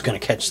that. Dad's gonna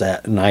catch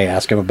that." And I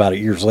asked him about it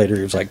years later.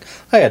 He was like,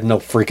 "I had no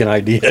freaking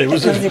idea. It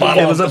was a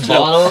bottle. It was a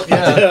bottle.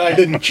 Yeah. I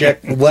didn't check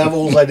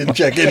levels. I didn't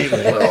check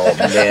anything." Oh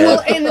man.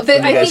 Well, and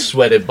I guys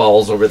sweated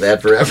balls over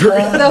that forever.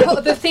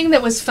 The thing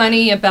that was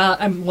funny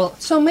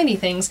about, so many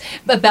things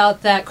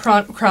about that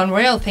Crown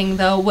Royal thing,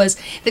 though, was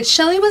that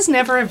Shelley was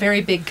never a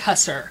very big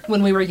cusser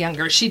when we were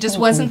younger. She just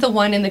wasn't the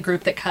one in the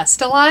group that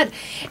cussed a lot.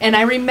 And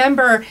I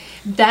remember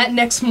that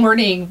next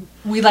morning,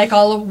 we like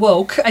all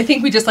awoke. I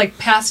think we just like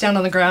passed down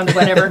on the ground or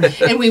whatever.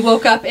 And we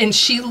woke up and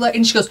she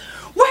goes,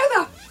 "Where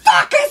the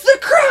fuck is the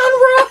Crown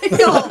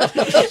Royal?"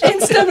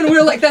 and stuff. And we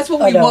were like, that's what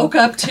we woke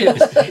up to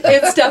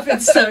and stuff.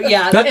 And so,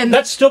 yeah.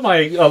 That's still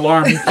my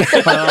alarm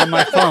on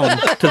my phone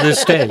to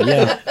this day.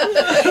 Yeah.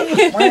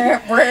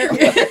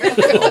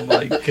 Oh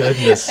my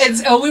goodness. And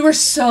so we were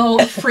so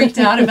freaked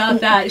out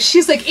about that.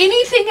 She's like,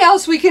 anything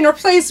else we can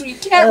replace? We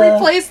can't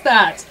replace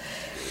that.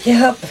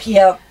 Yep.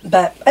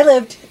 But I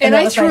lived. And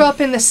I threw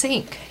up in the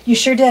sink. You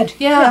sure did.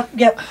 Yeah.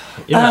 Yep.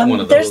 You're not one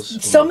of those.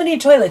 There's so many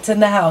toilets in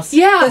the house.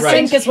 Yeah. The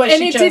sink is what and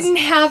she it chose. didn't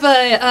have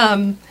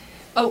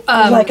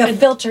like a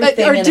filter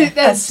thing or in it.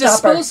 A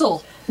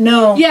disposal.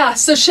 No. Yeah,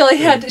 so Shelley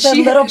had,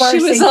 she was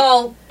sink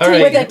all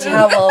with a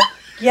towel.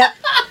 Yep.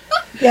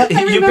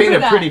 You paint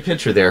a pretty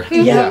picture there.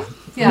 Yeah.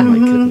 Oh my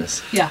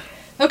goodness. Yeah.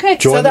 Okay.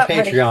 Join the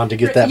Patreon to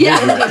get that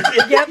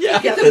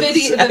Yep. Get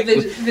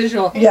the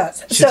visual.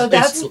 Yes. So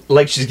that's it's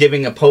like she's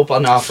giving a Pope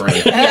an offering.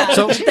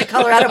 So the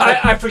Colorado.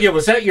 I forget.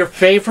 Was that your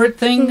favorite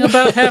thing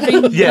about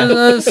having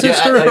a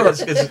sister?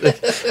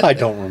 I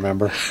don't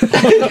remember.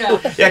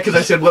 Yeah, because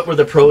I said, what were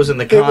the pros and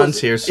the cons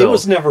here? So it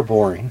was never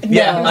boring.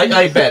 Yeah,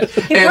 I bet.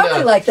 He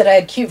probably liked that I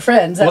had cute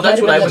friends. Well, that's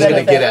what I was going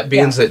to get at.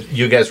 Being that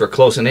you guys were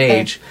close in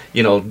age,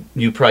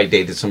 you probably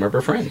dated some of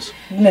her friends.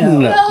 No.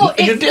 Well,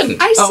 you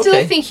didn't. I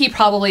still think he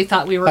probably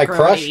thought we were I grody.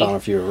 crushed on a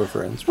few of her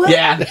friends. Well,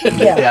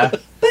 yeah.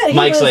 But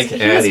Mike's like,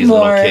 these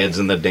little kids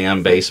in the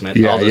damn basement.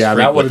 Yeah,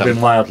 that would have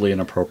been wildly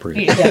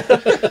inappropriate.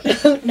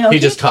 No, he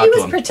just talked to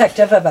was him.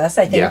 Protective of us,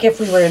 I think, if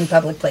we were in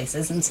public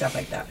places and stuff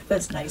like that. It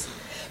was nice.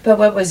 But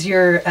what was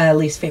your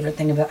least favorite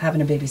thing about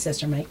having a baby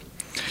sister, Mike?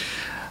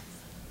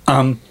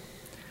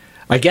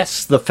 I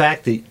guess the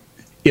fact that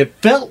it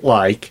felt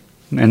like,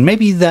 and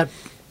maybe that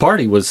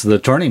party was the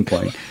turning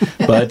point,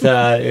 but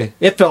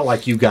it felt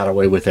like you got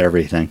away with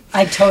everything.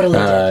 I totally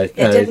did.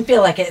 It didn't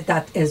feel like it.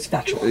 That is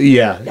factual.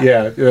 Yeah.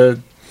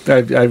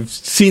 I've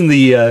seen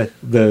the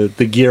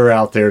gear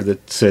out there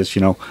that says,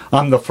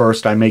 I'm the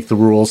first, I make the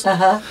rules.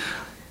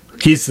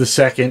 He's the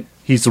second.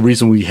 He's the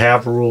reason we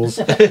have rules.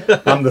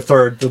 I'm the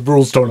third. The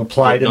rules don't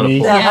apply to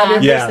me.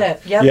 100%.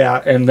 Yep.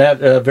 Yeah, and that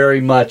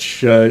very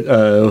much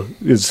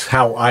is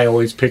how I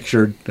always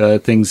pictured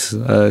things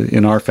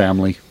in our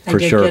family, for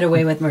sure. I did get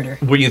away with murder.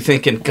 Were you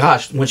thinking,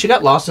 gosh, when she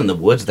got lost in the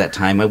woods that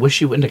time, I wish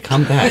she wouldn't have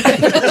come back?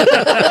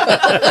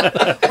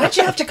 Why'd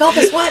you have to call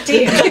the SWAT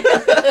team?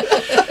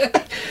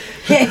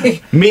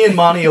 Me and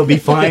Monte will be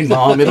fine,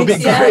 Mom. It'll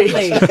be great.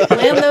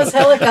 Land those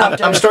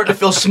helicopters. I'm starting to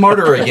feel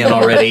smarter again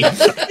already.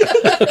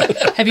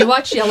 Have you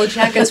watched Yellow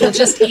Jackets? We'll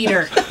just eat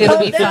her. It'll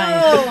be fine.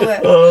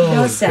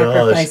 No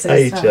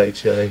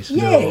sacrifices.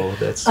 No,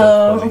 that's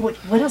so funny.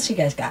 What else you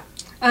guys got?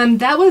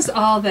 That was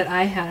all that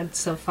I had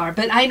so far.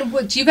 But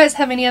do you guys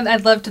have any other? I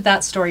loved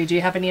that story. Do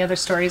you have any other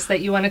stories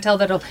that you want to tell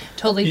that'll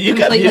totally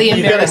completely you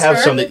gotta embarrass have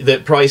her? some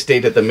that probably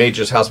stayed at the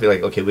major's house. Be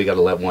like, okay, we got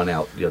to let one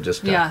out.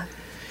 Yeah.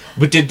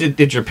 But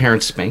did your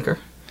parents spank her?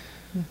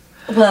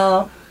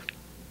 Well,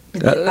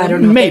 I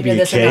don't know. Maybe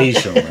if they do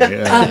this or not.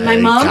 occasionally. My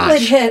mom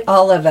would hit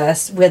all of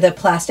us with a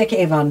plastic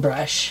Avon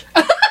brush.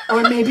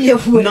 or maybe a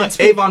wooden Not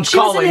spoon. Avon's She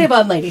was calling. an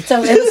Avon lady,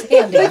 so it was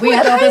handy. We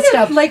had all this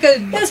stuff.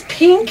 It was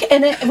pink,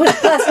 and it was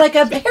like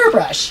a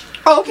hairbrush.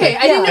 Okay,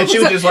 I didn't know. And she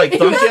would just like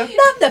thump Not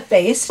you? the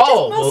face, just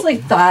Oh, well- mostly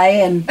thigh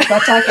and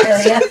buttock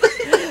area.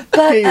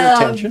 But Pay your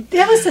attention.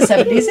 it was the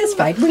 70s. It's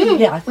fine.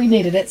 We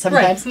needed it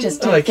sometimes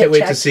just to Oh, I get can't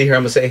wait to checked. see her.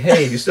 I'm going to say,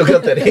 hey, you still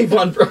got that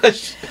Avon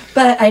brush?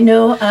 But I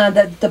know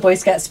that the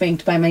boys got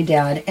spanked by my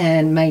dad,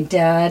 and my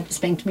dad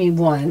spanked me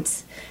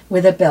once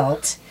with a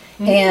belt.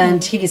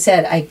 And he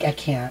said, I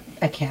can't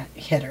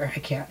hit her. I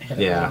can't hit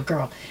a little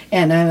girl.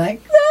 And I'm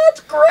like,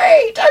 that's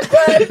great. I'm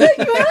glad that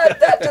you had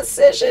that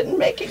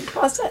decision-making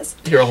process.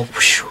 You're all,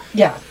 whew.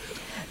 Yeah.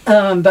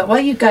 But while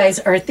you guys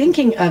are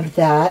thinking of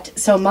that,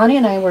 so Monte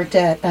and I worked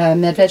at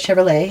Medved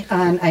Chevrolet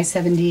on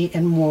I-70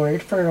 and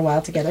Ward for a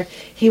while together.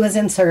 He was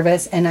in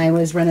service, and I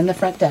was running the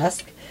front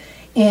desk.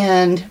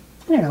 And,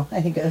 I don't know,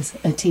 I think it was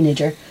a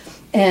teenager.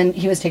 And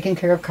he was taking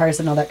care of cars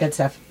and all that good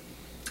stuff.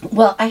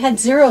 Well, I had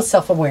zero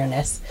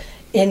self-awareness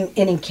in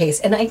any case,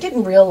 and I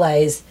didn't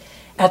realize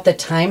at the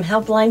time how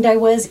blind I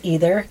was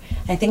either.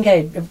 I think I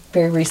had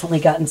very recently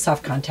gotten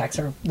soft contacts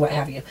or what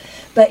have you.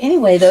 But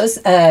anyway, those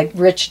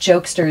rich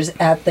jokesters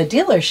at the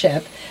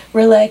dealership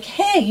were like,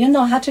 hey, you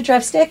know how to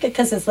drive stick?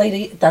 Because this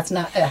lady, that's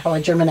not how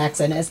a German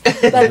accent is,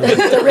 but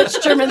the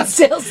rich German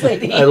sales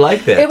lady. I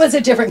like that. It was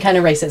a different kind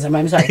of racism,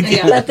 I'm sorry.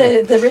 But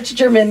the rich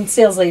German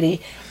sales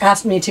lady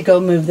asked me to go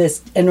move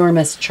this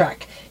enormous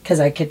truck because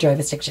I could drive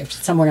a stick shift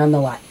somewhere on the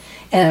lot.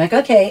 And I'm like,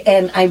 okay.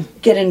 And I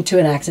get into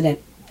an accident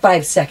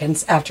 5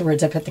 seconds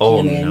afterwards. I put the key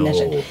in the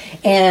ignition.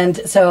 And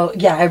so,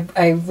 yeah,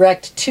 I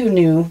wrecked 2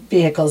 new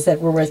vehicles that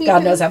were worth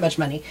God knows how much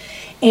money.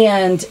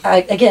 And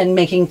again,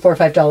 making $4 or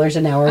 $5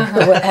 an hour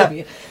or what have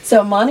you.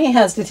 So Monte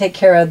has to take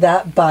care of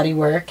that body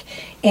work.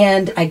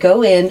 And I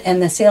go in,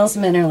 and the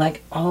salesmen are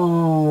like,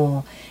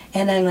 oh.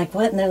 And I'm like,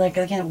 what? And they're like,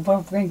 again,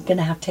 we're going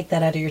to have to take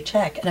that out of your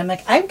check. And I'm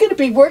like, I'm going to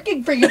be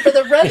working for you for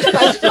the rest of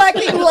my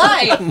fucking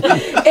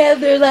life.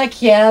 And they're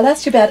like, yeah,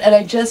 that's too bad. And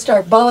I just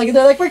start bawling. And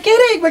they're like, we're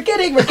kidding.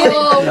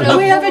 Oh, no.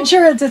 We have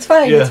insurance. It's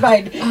fine. It's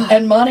fine.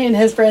 And Monte and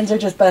his friends are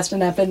just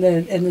busting up in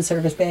the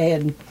service bay.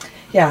 And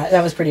yeah,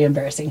 that was pretty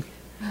embarrassing.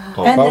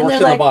 Oh, And I then worked they're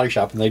in like- a body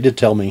shop, and they did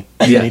tell me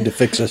you need to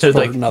fix this for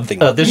Like, nothing.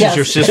 this Yes. is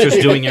your sister's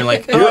doing. You're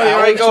like, oh, Your here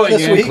I hours go for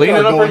this again, week cleaning are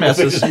up her going to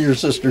messes. fix your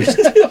sister's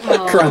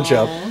crunch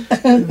up,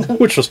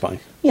 which was fine.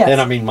 Yes. And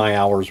I mean, my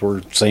hours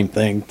were same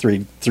thing,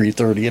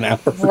 $3.30 an hour.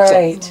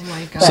 Right. Oh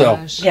my So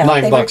gosh. Yeah,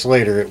 they $9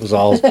 later, it was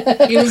all.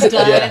 He was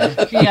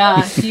done.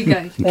 Yeah, you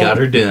guys. Got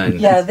her done.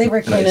 Yeah, they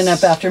were cleaning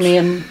Nice. up after me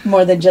and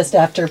more than just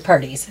after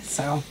parties.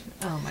 So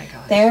Oh my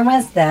gosh. there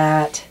was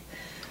that.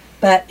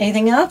 But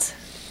anything else?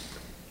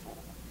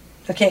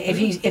 Okay,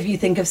 if you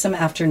think of some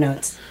after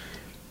notes,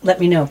 let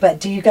me know. But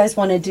do you guys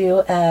want to do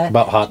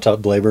About hot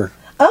tub labor.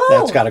 Oh.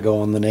 That's got to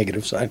go on the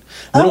negative side.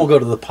 Then we'll go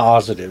to the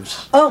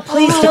positives. Oh,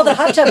 please tell the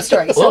hot tub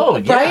story. So Oh,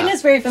 yeah. Brian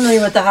is very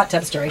familiar with the hot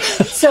tub story.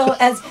 So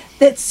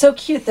it's so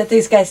cute that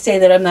these guys say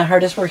that I'm the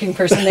hardest working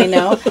person they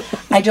know.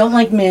 I don't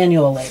like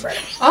manual labor.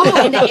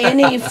 Oh. In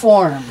any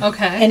form.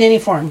 Okay. In any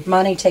form.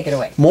 Monte, take it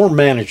away. More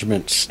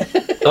managements.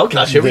 Oh,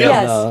 gosh, here we go.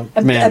 Yeah. Yes.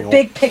 A manual.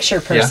 big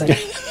picture person.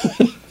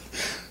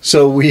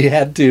 So we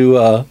had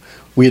to,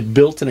 we had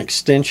built an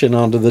extension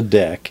onto the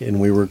deck, and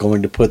we were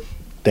going to put,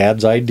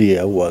 Dad's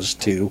idea was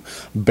to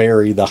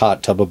bury the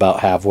hot tub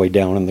about halfway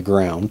down in the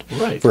ground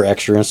Right. for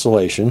extra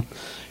insulation,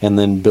 and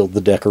then build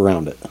the deck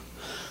around it.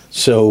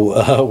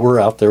 So we're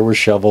out there with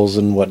shovels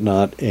and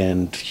whatnot,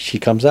 and she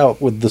comes out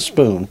with the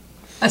spoon.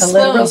 A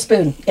literal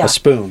spoon. Yeah. A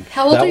spoon.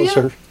 How old that are was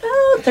you? her.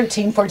 Oh,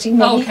 13, 14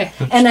 maybe. Oh, okay.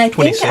 And I think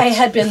 26. I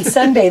had been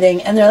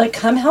sunbathing, and they're like,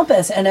 come help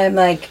us. And I'm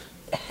like,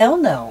 hell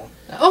no.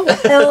 Oh,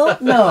 Hell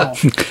no.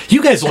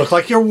 You guys look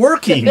like you're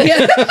working.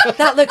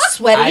 That looks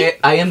sweaty.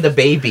 I am the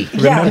baby.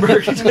 Yeah.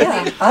 Remember?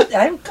 Yeah.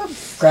 I'll go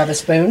grab a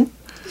spoon.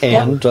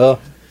 And,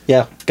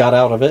 got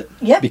out of it.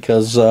 Yep.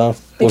 Because,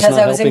 Because not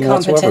I was helping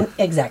incompetent. whatsoever.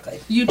 Exactly.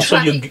 you So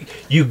try.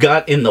 you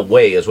got in the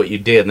way is what you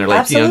did, and they're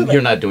like, Absolutely.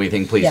 you're not doing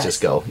anything. Please Yes.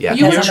 just go. Yeah.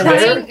 You were Yes, I'm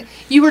an trying.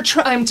 You were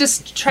trying. I'm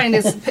just trying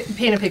to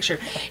paint a picture.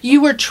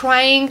 You were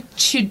trying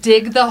to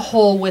dig the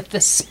hole with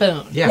the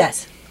spoon. Yeah.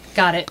 Yes.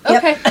 Got it.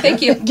 Yep. Okay.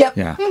 Thank you. Yep.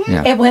 Yeah,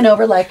 yeah. It went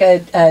over like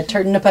a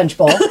turd in a punch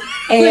bowl.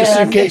 Just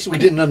in And case we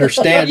didn't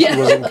understand she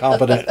was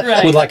incompetent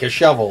with like a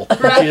shovel. She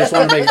just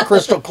wanted to make it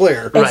crystal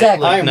clear.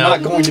 Exactly. I am No.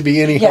 not going to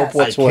be any Yes.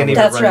 help I can't even whatsoever.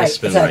 that's run right. the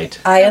spoon Exactly. right.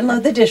 I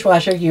unload the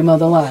dishwasher, you mow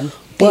the lawn. The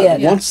But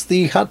end. once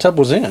the hot tub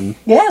was in,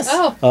 Yes.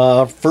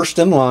 Oh. first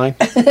in line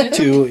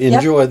to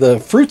enjoy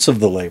the fruits of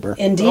the labor.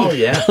 Indeed. Oh,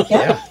 yeah.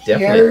 Yeah,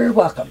 definitely. You're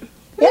welcome.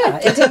 Yeah,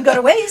 it didn't go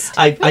to waste.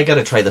 I got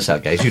to try this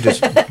out, guys. You just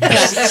step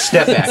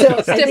back. So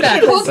I Step think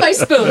back. it was- Hold my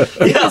spoon.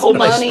 yeah, hold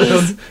my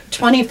Monty's spoon.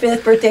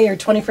 25th birthday or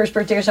 21st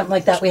birthday or something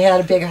like that, we had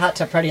a big hot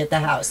tub party at the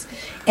house.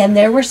 And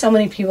there were so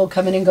many people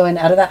coming and going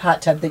out of that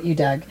hot tub that you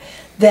dug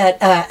that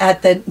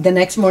at the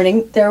next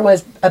morning, there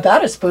was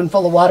about a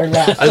spoonful of water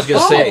left. I was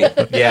going to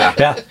say, yeah.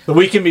 Yeah, the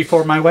weekend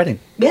before my wedding.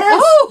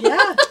 Yes.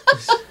 Yeah.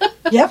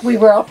 Yep, we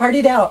were all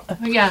partied out.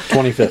 Yeah.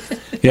 25th.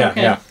 Yeah,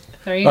 Okay. yeah.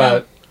 There you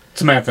go.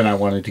 Samantha and I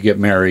wanted to get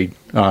married,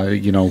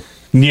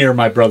 near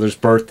my brother's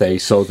birthday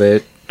so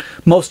that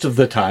most of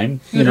the time,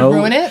 You would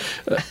ruin it?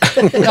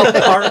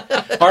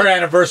 our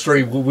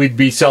anniversary, we'd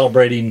be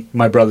celebrating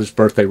my brother's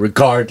birthday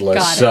regardless.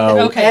 Got it. So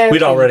Okay.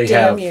 we'd already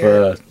Damn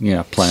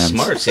have plans.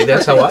 Smart. See,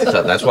 that's how I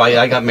thought. That's why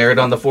I got married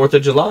on the 4th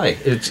of July.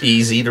 It's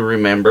easy to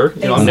remember.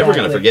 I'm never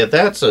going to Exactly. forget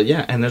that. So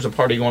yeah, and there's a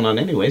party going on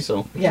anyway.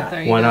 So Yeah.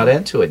 There you why go. not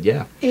add to it?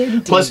 Yeah.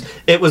 Indeed. Plus,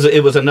 it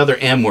was another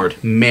M word.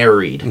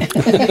 Married.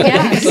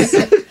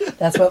 Yes.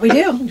 That's what we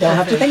do. Don't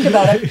have to think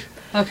about it.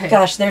 Okay.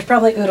 Gosh, there's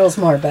probably oodles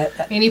more, but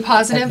Any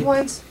positive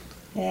ones?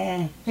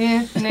 yeah.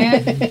 Yeah. Nah.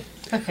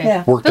 Okay.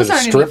 Yeah. Worked Those at a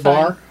aren't any strip fun.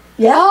 bar.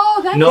 Yeah.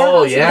 Oh, that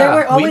No, yeah. There yeah,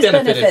 were we always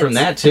benefited benefits. from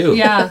that too.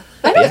 Yeah.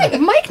 I don't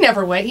think Mike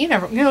never went. You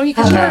never, you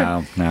guys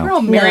No, no. we're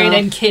all married No.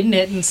 and kidding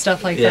it and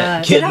stuff like Yeah,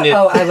 that. kid- Didn't it-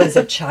 Oh, I was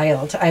a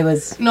child. I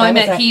was. No, I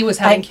meant a- he was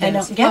having I know.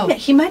 kids. Yeah, Oh.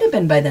 he might have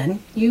been by then.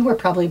 You were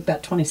probably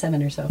about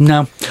 27 or so.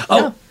 No.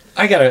 Oh,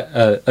 I got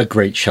a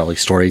great Shelley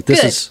story.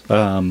 This Good. is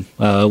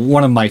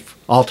one of my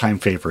all-time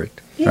favorite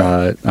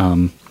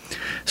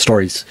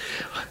stories.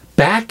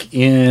 Back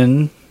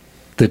in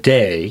the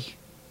day,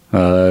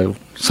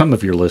 some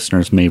of your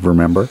listeners may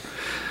remember,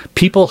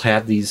 people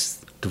had these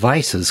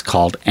devices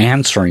called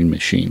answering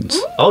machines.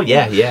 Oh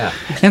yeah, yeah.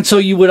 And so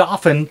you would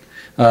often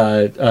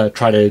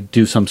try to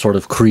do some sort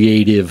of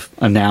creative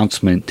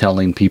announcement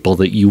telling people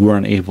that you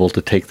weren't able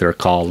to take their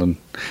call and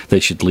they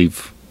should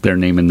leave their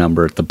name and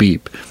number at the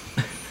beep.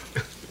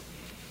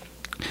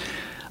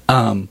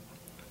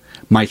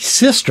 My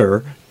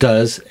sister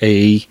does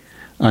a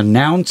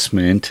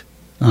announcement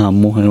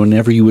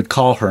whenever you would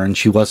call her and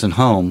she wasn't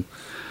home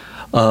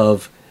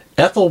of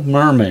Ethel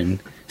Merman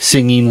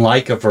singing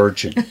Like a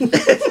Virgin.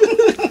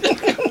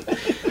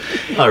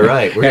 All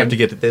right, we're going to have to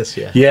get to this.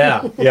 Yeah.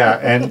 Yeah,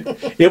 and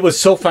it was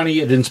so funny.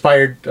 It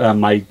inspired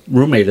my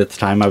roommate at the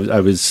time. I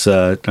was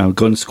going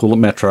to school at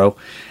Metro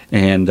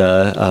and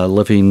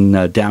living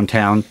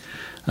downtown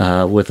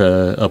with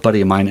a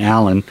buddy of mine,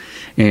 Alan,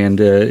 and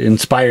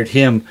inspired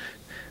him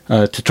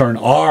to turn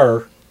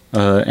our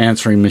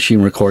answering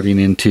machine recording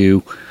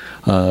into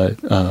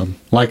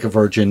Like a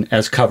Virgin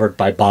as covered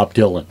by Bob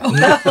Dylan.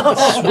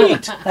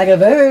 Sweet. Like a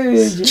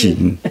virgin.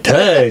 Cheating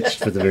touched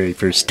for the very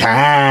first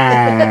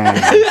time.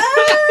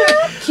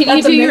 Can That's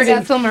you do your amazing.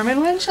 Ethel Merman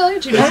one, Shelley?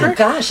 Do you Oh remember?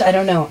 gosh, I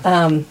don't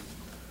know.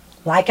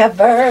 Like a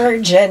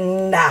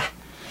virgin.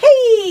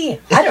 Hey,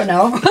 I don't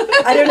know.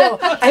 I don't know.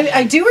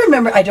 I do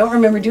remember. I don't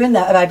remember doing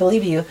that. I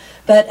believe you.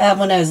 But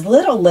when I was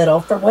little,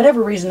 for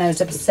whatever reason, I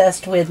was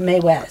obsessed with Mae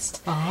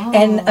West,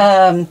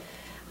 and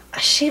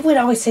she would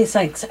always say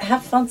something.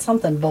 Have fun,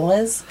 something,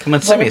 boys. Come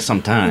and see me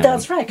sometime.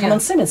 That's right. Come and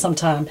see me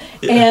sometime.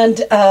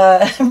 And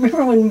I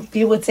remember when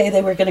people would say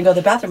they were going to go to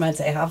the bathroom, I'd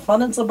say, "Have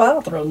fun in the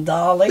bathroom,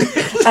 darling."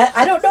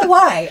 I don't know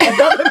why. I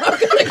don't know what I'm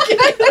gonna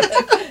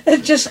get.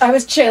 It just I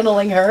was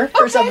channeling her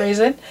for some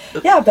reason.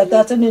 Yeah, but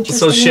that's an interesting.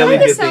 So Shelley It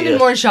did sounded the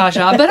more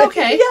Zsa, but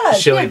okay. Yeah.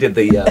 Shelley did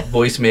the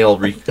voicemail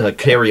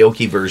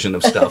karaoke version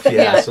of stuff. Yeah,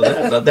 Yeah. so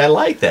I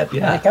like that.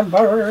 Yeah. Like a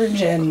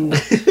virgin.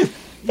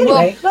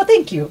 Anyway, well,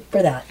 thank you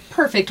for that.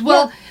 Perfect.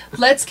 Well,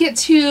 let's get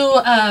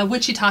to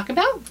what you talk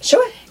about,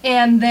 Sure.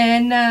 and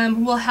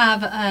then we'll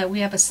have we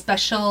have a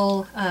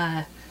special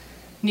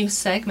new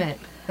segment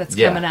that's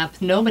Yeah. coming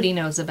up. Nobody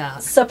knows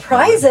about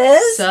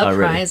Surprises.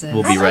 surprises.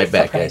 We'll be I right like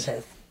back, guys.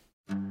 surprises.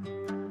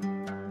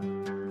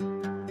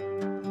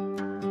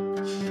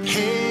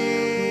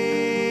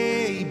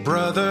 Hey,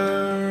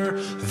 brother,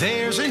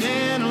 there's an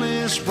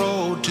endless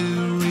road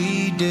to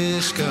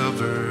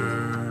rediscover.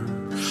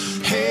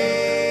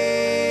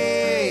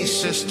 Hey,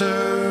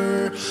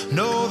 sister,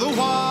 know the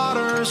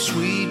water's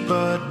sweet,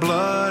 but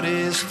blood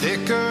is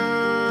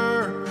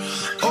thicker.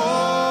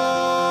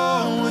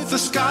 Oh, if the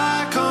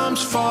sky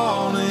comes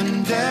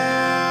falling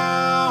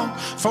down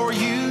for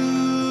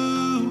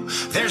you,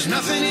 there's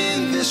nothing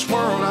in this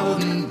world I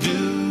wouldn't do.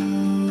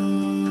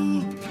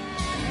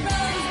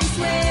 This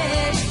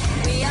way,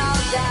 we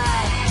all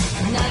die.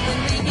 Nothing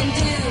we can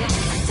do.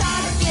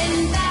 Talking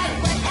about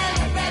what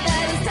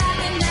everybody's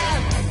talking about.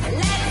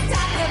 Let's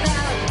talk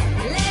about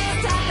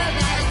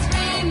it.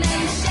 Scream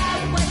and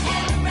shout what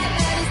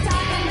everybody's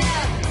talking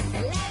about.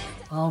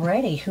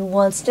 Alrighty, who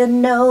wants to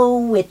know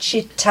what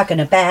you're talking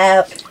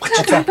about?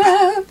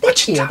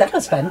 Thank you. That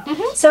was fun.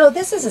 So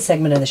this is a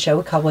segment of the show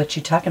we call What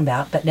You Talking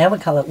About, but now we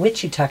call it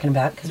What You Talking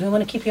About because we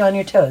want to keep you on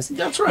your toes.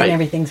 That's right. And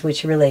everything's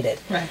witchy related.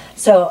 Right.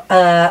 So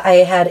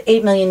I had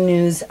 8 million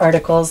news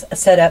articles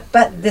set up,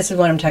 but this is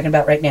what I'm talking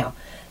about right now.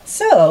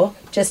 So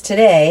just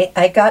today,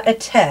 I got a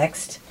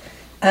text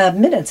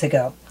minutes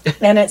ago,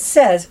 and it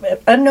says,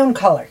 unknown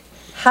caller,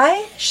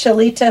 "Hi,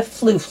 Shalita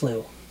Flu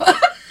Flu."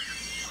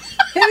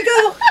 Here we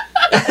go.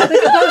 We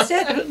can post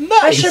it.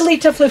 Hi,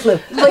 Shalita Flu Flu.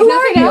 Like Who are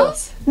nothing you?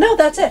 else? No,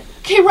 that's it.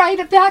 Okay, write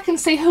it back and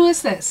say who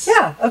is this?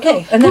 Yeah.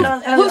 Okay. And then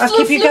I'll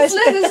keep you guys.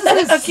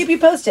 This. I'll keep you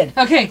posted.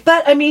 Okay.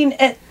 But I mean,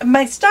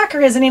 my stalker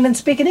isn't even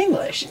speaking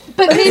English.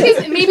 But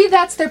maybe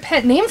that's their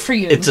pet name for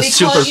you. It's a They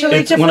call super. you-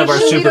 It's one of our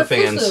Shalita super Flu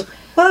fans. Flu.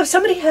 Well, if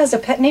somebody has a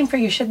pet name for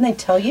you, shouldn't they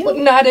tell you?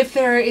 Not if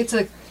it's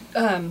a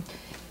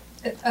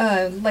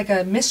like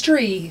a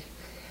mystery.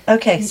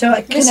 Okay. So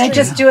can I Mystery.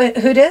 just do a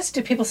who dis?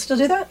 Do people still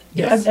do that?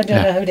 Yes. I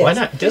don't know who dis. Why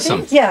not? Diss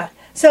 'em. Yeah.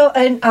 So,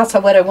 and also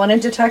what I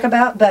wanted to talk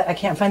about, but I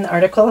can't find the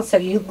article, so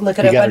you look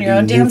it You up gotta on your do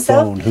own new damn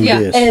self. phone. Who Yeah.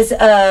 dis?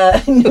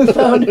 Is new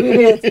phone who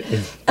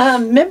is.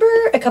 Remember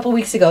a couple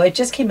weeks ago, it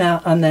just came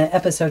out on the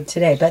episode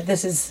today, but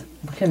this is,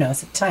 who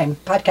knows,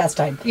 podcast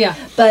time. Yeah.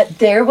 But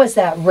there was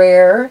that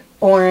rare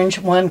orange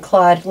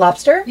one-clawed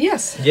lobster.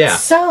 Yes. Yeah.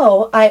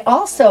 So I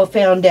also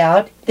found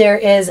out there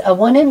is a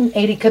 1 in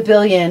 80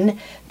 kabillion,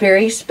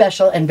 very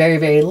special and very,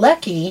 very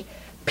lucky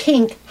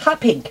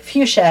hot pink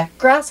fuchsia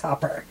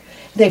grasshopper.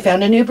 They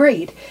found a new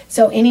breed.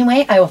 So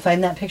anyway, I will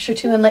find that picture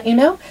too and let you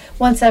know.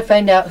 Once I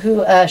find out who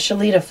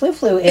Shalita Flu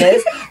Flu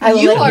is, I will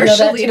You let are you know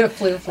that Shalita too.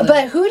 Flu Flu.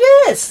 But who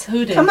dis?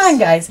 Who dis? Come on,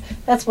 guys.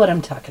 That's what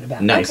I'm talking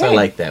about. Nice. Okay. I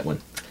like that one.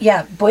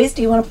 Yeah, boys,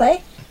 do you want to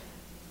play?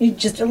 You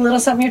just a little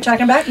something you're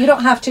talking about. You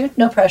don't have to.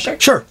 No pressure.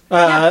 Sure.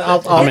 Yeah.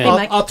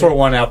 I'll throw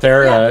one out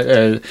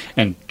there.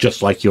 And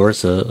just like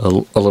yours, a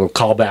little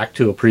callback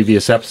to a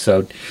previous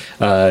episode.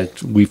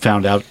 We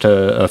found out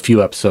a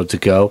few episodes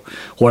ago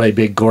what a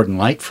big Gordon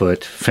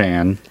Lightfoot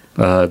fan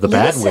the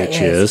Bad Lysa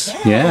Witch is. is.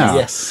 Yeah. Yeah.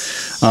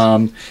 Yes.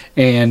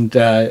 And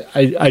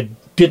I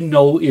didn't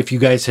know if you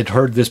guys had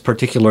heard this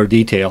particular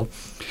detail.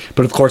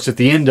 But of course, at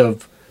the end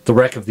of The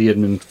Wreck of the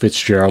Edmund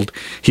Fitzgerald,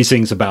 he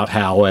sings about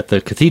how at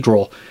the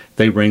cathedral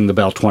they ring the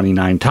bell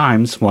 29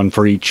 times, one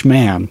for each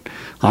man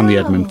on the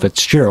Edmund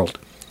Fitzgerald.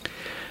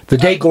 The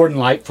day Gordon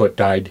Lightfoot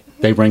died,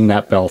 they ring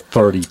that bell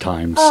 30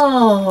 times.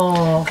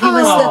 Oh, he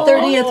was the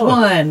 30th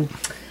one.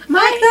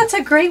 Mike, that's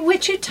a great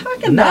witch you're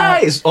talking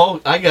about. Nice. Oh,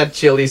 I got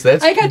chillies.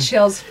 That's I got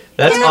chills.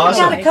 That's Yeah,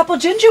 awesome. we got a couple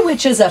ginger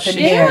witches up in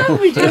here.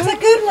 we do. That's a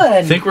good one.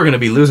 I think we're going to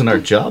be losing our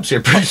jobs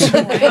here pretty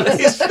soon.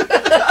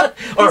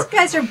 Or These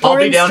guys are I'll be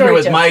boring down here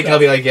with storytellers. Mike. I'll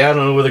be like, yeah, I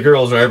don't know where the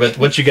girls are, but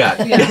what you got?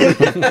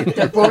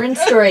 They're born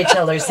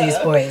storytellers, these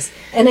boys.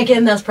 And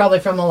again, that's probably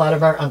from a lot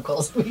of our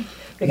uncles. We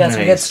got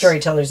some good Nice.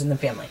 storytellers in the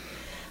family.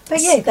 But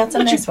yay, that's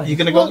a nice one. You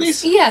going to go,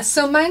 Lise? Yeah,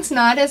 so mine's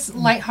not as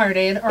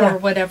lighthearted or Yeah.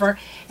 whatever.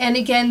 And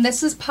again,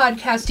 this is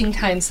podcasting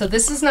time, so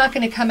this is not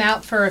going to come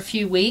out for a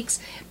few weeks.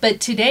 But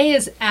today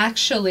is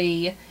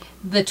actually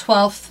the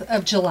 12th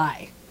of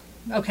July,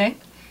 okay?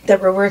 That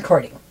we're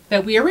recording.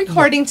 That we are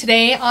recording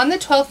today on the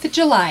 12th of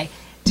July.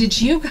 Did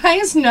you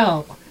guys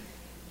know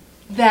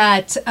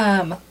that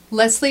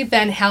Leslie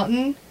Van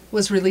Houten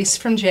was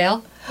released from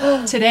jail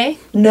today?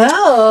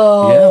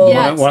 No.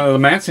 Yeah, Yes. one of the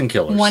Manson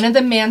killers. One of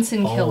the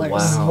Manson killers.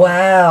 wow.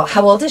 Wow.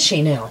 How old is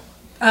she now?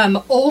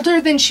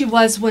 Older than she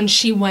was when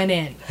she went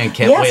in. And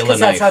can't Yes, whale a because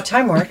that's knife. how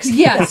time works.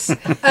 Yes.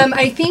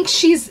 I think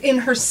she's in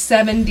her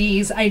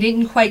 70s. I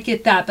didn't quite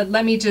get that, but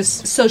let me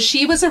just... So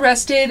she was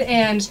arrested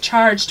and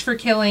charged for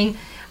killing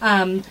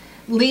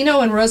Lino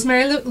and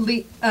Rosemary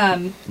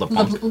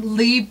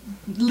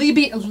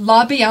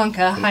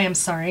LaBianca. Hi, I'm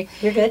sorry.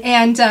 You're good.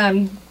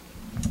 And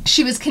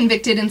she was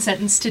convicted and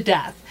sentenced to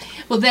death.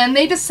 Well, then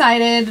they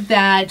decided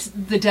that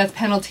the death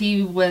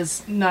penalty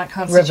was not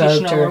constitutional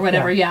Revoked or- or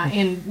whatever, yeah.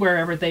 in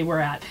wherever they were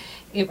at.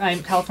 In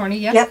California,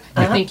 yes? Yep,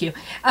 Yeah, thank you.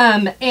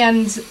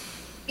 And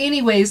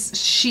anyways,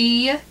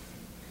 she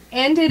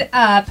ended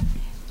up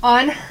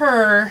on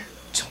her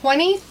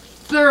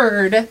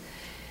 23rd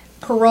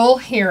parole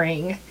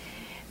hearing.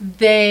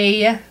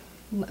 Let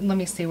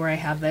me see where I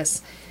have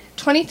this.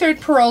 23rd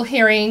parole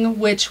hearing,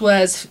 which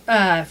was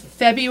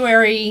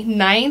February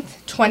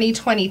 9th,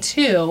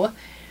 2022.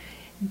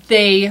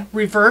 They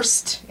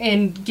reversed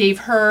and gave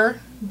her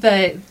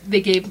the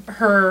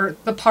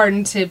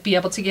pardon to be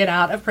able to get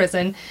out of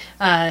prison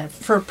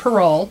for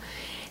parole.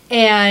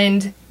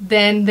 And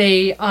then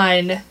they,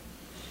 on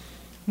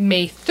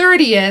May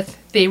 30th,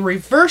 they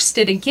reversed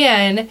it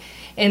again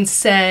and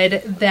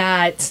said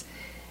that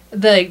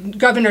the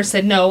governor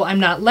said, no, I'm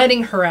not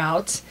letting her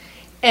out.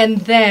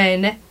 And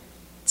then,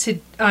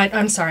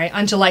 on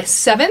July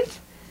 7th,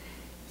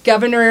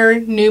 Governor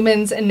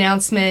Newman's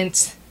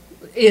announcement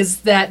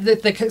is that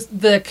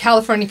the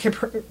California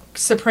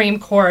Supreme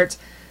Court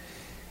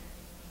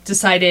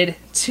decided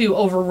to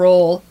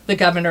overrule the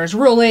governor's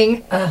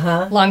ruling.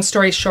 Long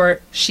story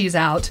short, she's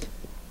out.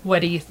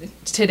 What do you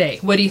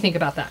think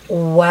about that?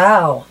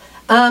 Wow.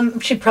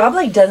 She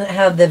probably doesn't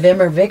have the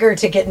vim or vigor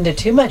to get into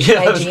too much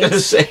Yeah, I was hygiene. going to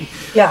say.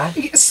 Yeah.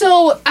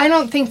 So I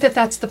don't think that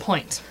that's the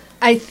point.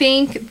 I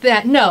think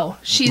that no,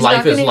 she's Life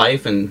not gonna, is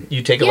life, and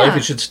you take a Yeah. life,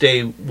 it should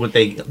stay what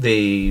they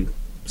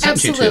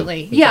sent you to.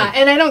 Absolutely, yeah,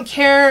 and I don't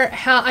care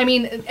how. I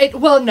mean,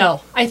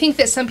 no, I think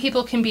that some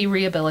people can be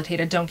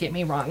rehabilitated. Don't get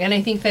me wrong, and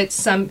I think that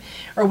some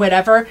or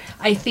whatever.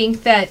 I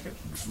think that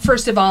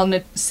first of all,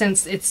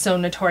 since it's so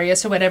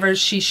notorious or whatever,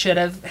 she should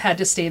have had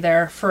to stay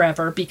there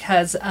forever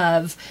because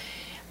of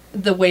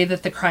the way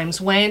that the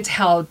crimes went,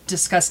 how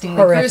disgustingly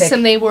Horrific.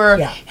 gruesome they were,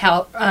 Yeah.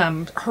 how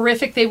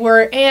horrific they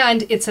were,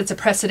 and it sets a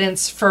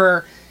precedence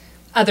for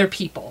other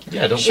people.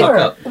 Yeah, don't Sure.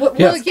 fuck up. Well,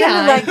 Kind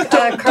yeah, of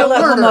like Carla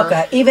murder.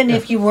 Homolka. Even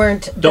if you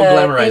weren't Don't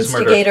the glamorize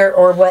murder. instigator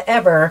or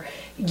whatever,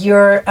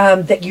 you're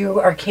that you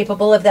are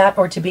capable of that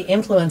or to be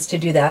influenced to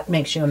do that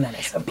makes you a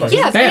menace. Of course.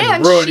 Yes,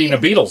 and ruining a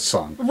Beatles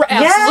song.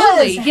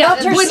 Absolutely, Yes, yeah,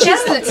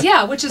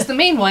 Helter which is the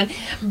main one.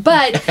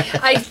 But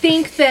I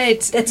think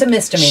that It's a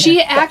misdemeanor.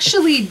 she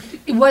actually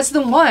was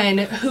the one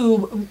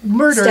who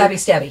murdered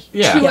Stabby.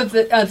 Yeah. two of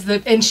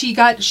the and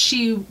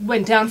she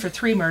went down for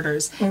 3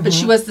 murders, but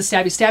she was the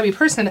stabby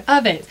person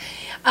of it.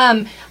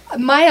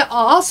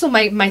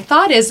 My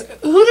thought is,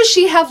 who does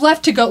she have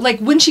left to go? Like,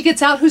 when she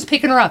gets out, who's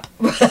picking her up?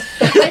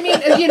 I mean,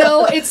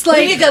 it's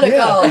like, you gotta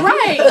go.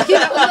 Right.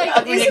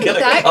 Like, isn't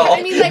that,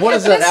 I mean, like, What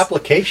does that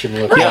application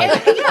look like?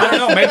 I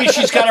don't know. Maybe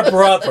she's got a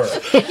brother.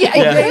 Yeah,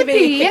 it could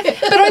be.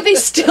 But are they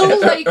still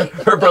like,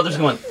 Her brother's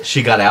going,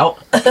 she got out?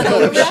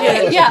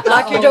 Shit. yeah.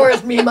 Lock your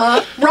doors,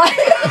 Mima. Right.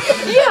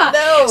 Yeah.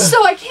 No.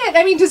 So I can't,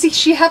 I mean, does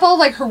she have all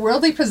like her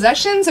worldly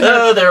possessions? And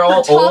Oh, they're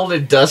all her top- old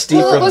and dusty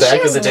Well, from she back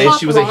in has the day. top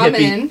She was a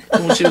hippie. ramen.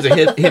 Well, she was a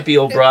hippie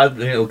old broad,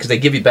 because they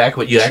give you back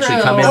what you actually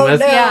True. come in Oh, with.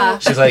 no. Yeah.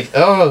 She's like,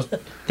 oh,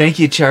 thank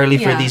you, Charlie,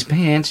 for Yeah. these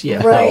pants.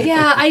 Yeah. Right.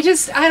 Yeah, I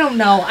don't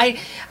know.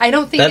 I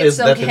don't think That it's is-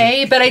 that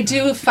okay, but I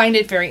do find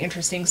it very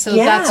interesting. So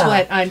Yeah. that's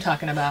what I'm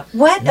talking about.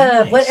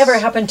 Whatever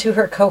happened to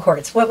her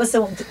cohorts? What was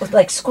the,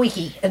 like,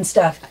 Squeaky and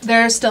stuff?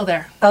 They're still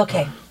there.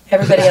 Okay.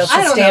 Everybody else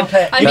I is don't know.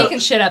 staying put. I'm making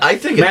shit up. I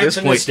think at this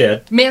Manson point, is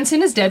dead.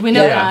 Manson is dead. We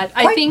know Yeah. that.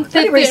 I Quite- think that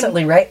pretty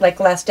recently, right? Like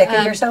last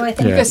decade or so, I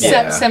think. Yeah.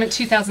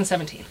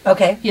 2017.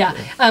 Okay. Yeah.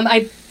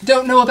 I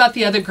don't know about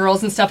the other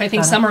girls and stuff. I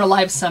think some are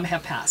alive, some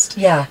have passed.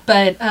 Yeah.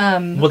 But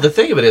well, the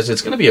thing of it is,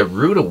 it's going to be a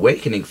rude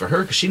awakening for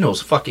her because she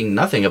knows fucking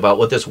nothing about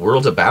what this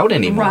world's about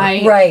anymore.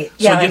 right. Right.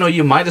 So Yeah.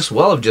 you might as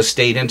well have just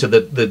stayed into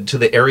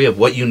the area of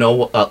what you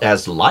know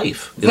as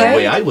life. Is Right. the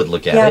way I would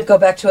look at Yeah, it. go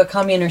back to a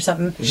commune or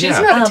something. She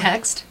doesn't know how to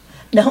text.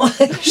 No,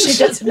 she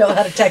doesn't know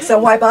how to text, so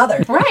why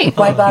bother? Right.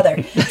 Why bother?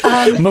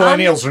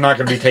 Millennials are not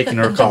going to be taking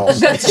her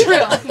calls. That's true.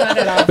 Not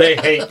at all. They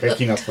hate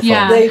picking up the phone.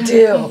 Yeah. They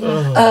do.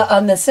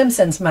 On The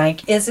Simpsons,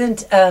 Mike,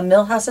 isn't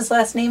Milhouse's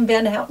last name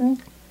Van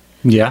Houten?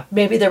 Yeah.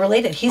 Maybe they're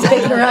related. He's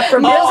picking her up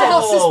from Milhouse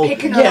Milhouse. is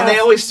picking her And they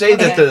up. always say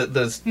that Okay.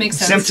 the Makes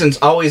sense. Simpsons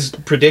always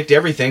predict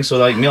everything. So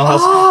like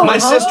Milhouse, my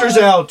sister's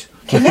out.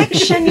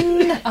 Connection.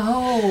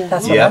 Oh.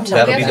 That's what Yeah, I'm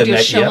that'll we talking have be to the do a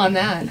next. show Yep. on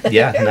that.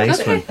 Yeah, nice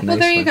Okay. one. Well, Nice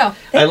there you one. go. I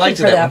Thank liked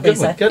you for that one. Good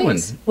Lisa. one. Good one.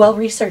 Thanks. Well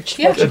researched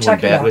Yeah. what you're Good one,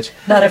 talking Bad about. Witch.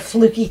 Not a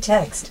fluky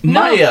text.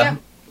 My yeah.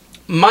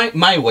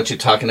 my what you're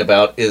talking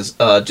about is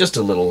just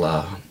a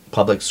little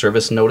public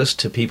service notice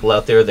to people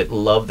out there that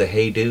love the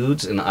Hey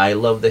Dudes, and I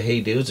love the Hey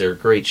Dudes. They're a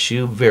great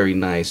shoe, very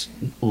nice,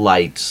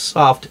 light,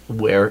 soft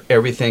wear,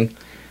 everything.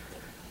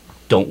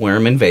 Don't wear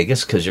them in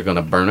Vegas because you're going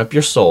to burn up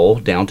your soul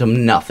down to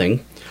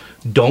nothing.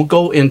 Don't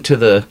go into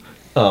the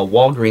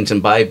Walgreens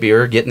and buy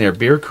beer, get in their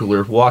beer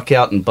cooler, walk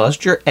out and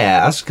bust your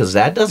ass because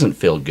that doesn't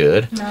feel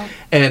good. No.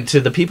 And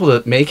to the people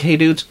that make Hey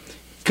Dudes,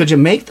 could you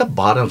make the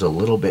bottoms a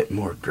little bit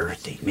more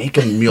girthy? Make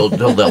them, they'll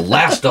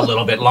last a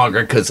little bit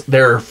longer because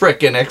they're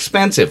frickin'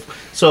 expensive.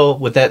 So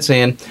with that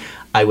saying,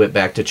 I went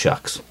back to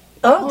Chucks.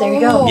 Oh, there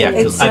you go. Yeah, It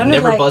because I've sounded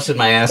never like- busted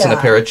my ass in a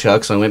Yeah. pair of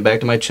Chucks. I went back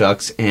to my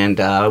Chucks, and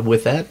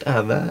with that,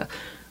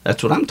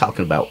 that's what I'm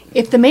talking about.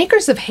 If the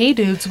makers of Hey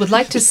Dudes would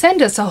like to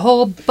send us a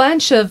whole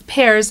bunch of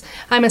pairs,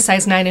 I'm a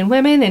size 9 in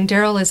women, and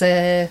Darryl is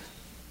a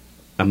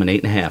I'm an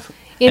 8.5.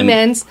 in And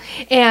men's,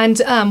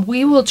 and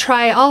we will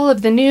try all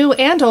of the new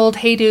and old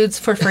Hey Dudes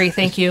for free.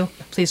 Thank you.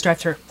 Please drive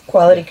through.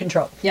 Quality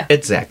control. Yeah.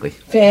 Exactly.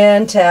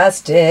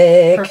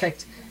 Fantastic.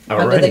 Perfect. On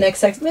to Alrighty. the next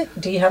segment.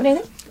 Do you have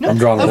anything? I'm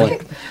drawing a Okay.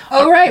 blank.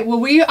 All right. Well,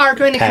 we are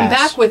going to come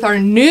Pass. back with our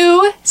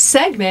new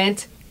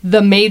segment,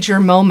 The Major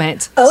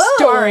Moment, Oh.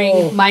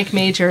 starring Mike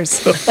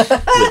Majors. With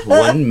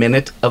 1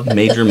 minute of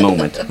major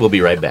moment. We'll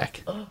be right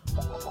back.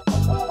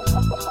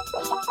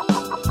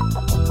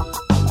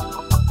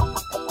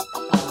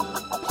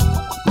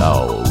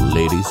 Now,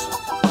 ladies,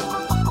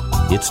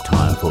 it's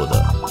time for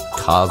the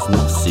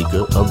Cosmic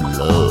Seeker of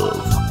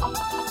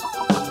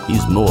Love.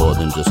 He's more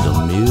than just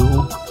a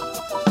meal,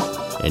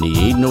 and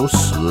he ain't no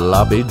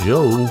sloppy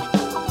Joe.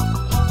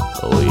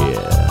 Oh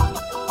yeah,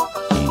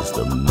 he's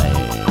the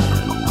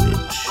man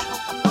witch.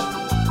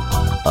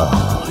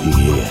 Oh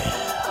yeah.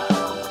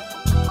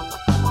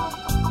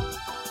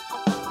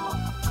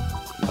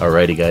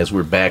 Alrighty, guys,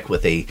 we're back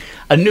with a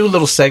new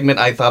little segment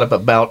I thought of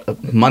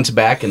about months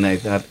back, and I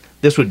thought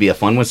this would be a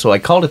fun one, so I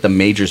called it the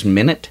Major's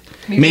Minute.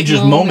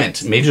 Major's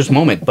Moment. Major's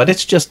Moment, but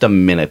it's just a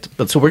minute.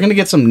 But so we're going to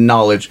get some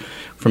knowledge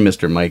from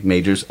Mr. Mike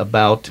Majors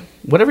about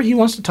whatever he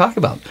wants to talk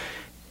about.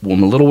 Well,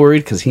 I'm a little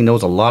worried because he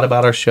knows a lot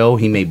about our show.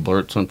 He may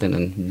blurt something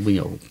and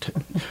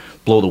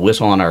blow the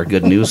whistle on our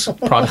good news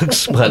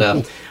products.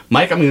 But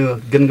Mike, I'm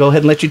going to go ahead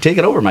and let you take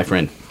it over, my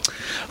friend.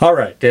 All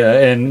right,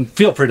 and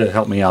feel free to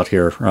help me out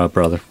here,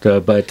 brother.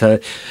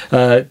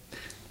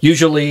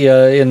 Usually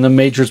in the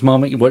Major's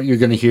Moment, what you're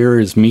going to hear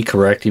is me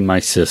correcting my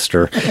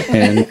sister.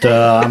 And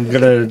I'm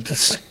going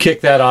to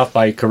kick that off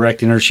by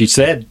correcting her. She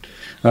said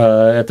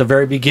at the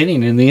very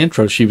beginning in the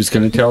intro she was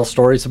going to tell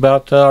stories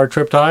about our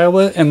trip to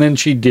Iowa, and then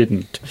she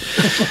didn't.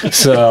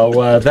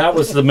 So that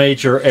was the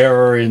major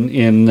error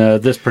in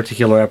this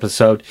particular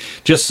episode.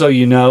 Just so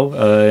you know,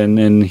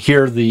 and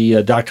hear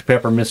the Dr.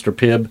 Pepper Mr.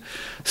 Pibb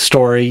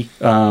story.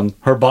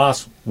 Her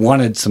boss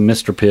wanted some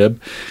Mr. Pibb.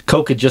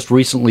 Coke had just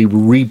recently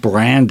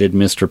rebranded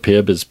Mr.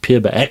 Pibb as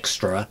Pibb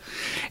Extra.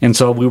 And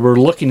so we were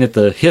looking at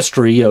the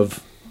history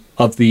of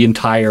the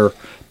entire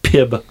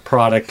Pibb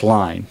product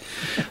line.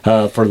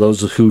 For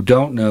those who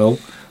don't know,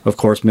 of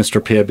course,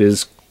 Mr. Pibb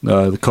is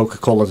the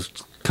Coca-Cola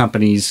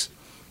company's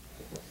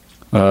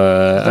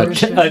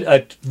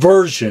a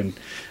version.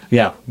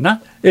 Yeah,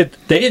 not it.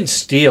 They didn't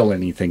steal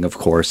anything, of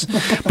course,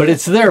 but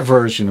it's their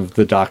version of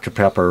the Dr.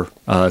 Pepper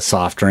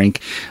soft drink.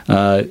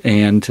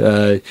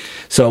 So,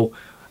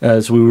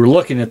 as we were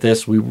looking at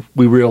this, we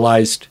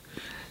realized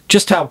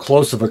just how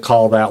close of a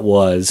call that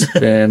was,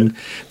 and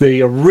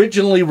they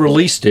originally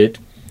released it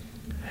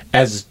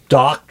as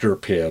Dr.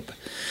 Pibb.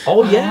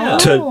 Oh yeah.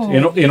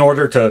 In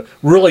order to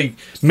really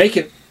make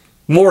it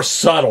more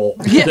subtle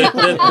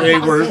that they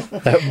were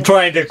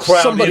trying to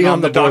crowd Somebody in on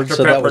on the the board Dr.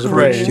 said that Pepper was a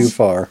bridge too craze.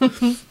 far.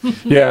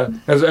 Yeah,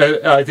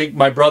 I think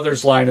my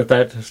brother's line at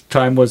that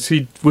time was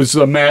he was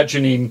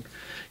imagining,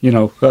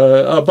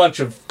 a bunch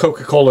of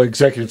Coca-Cola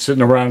executives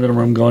sitting around in a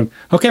room going,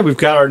 "Okay, we've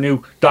got our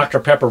new Dr.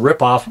 Pepper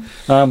ripoff.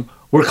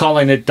 We're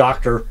calling it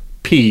Dr.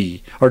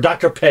 P or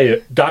Dr.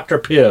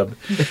 Pibb."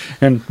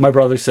 And my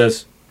brother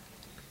says,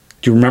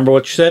 "Do you remember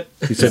what you said?"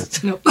 He said,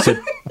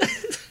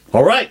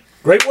 "All right.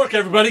 Great work,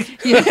 everybody.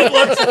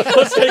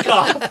 Let's take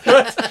off."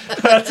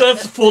 That's a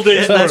full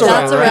day's work.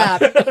 That's a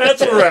wrap.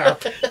 That's a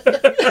wrap.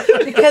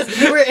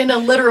 Because we were in a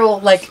literal,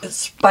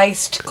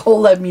 spiced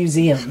cola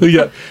museum.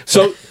 Yeah.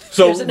 So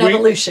There's an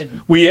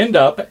evolution. We end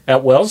up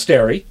at Wells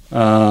Dairy,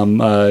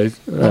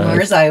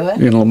 Lamar's, Iowa.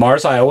 in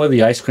Lamar's, Iowa,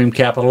 the ice cream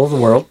capital of the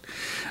world.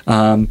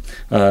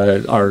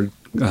 Our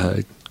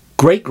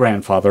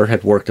great-grandfather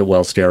had worked at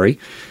Wells Dairy,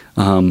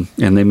 and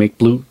they make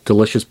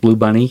delicious Blue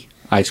Bunny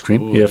ice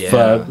cream. Ooh,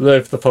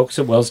 If the folks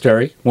at Wells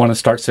Dairy want to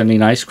start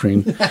sending ice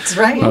cream That's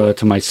right.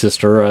 to my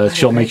sister,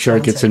 she'll make sure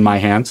it gets in my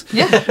hands.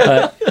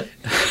 Yeah.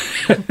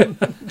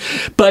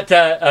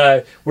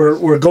 But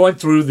we're going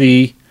through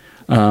the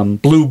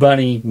Blue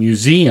Bunny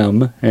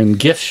Museum and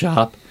gift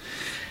shop,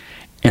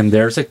 and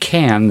there's a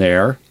can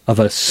there of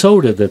a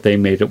soda that they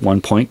made at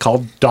one point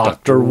called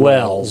Dr.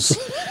 Wells.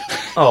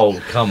 Oh,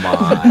 come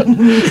on.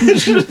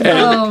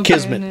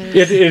 Kismet.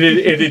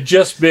 It had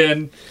just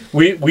been,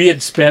 we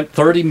had spent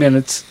 30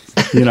 minutes,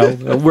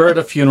 we're at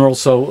a funeral,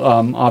 so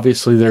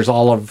obviously there's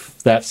all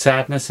of that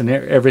sadness and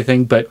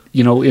everything, but,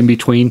 in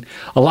between,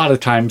 a lot of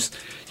times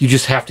you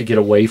just have to get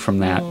away from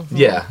that.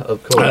 Yeah,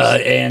 of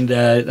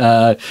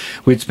course.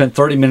 We'd spent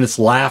 30 minutes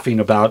laughing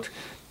about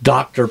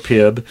Dr.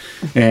 Pibb,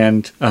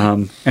 and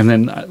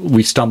then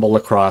we stumble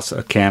across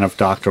a can of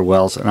Dr.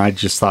 Wells, and I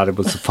just thought it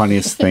was the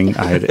funniest thing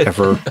I had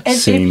ever And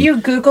seen. if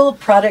you Google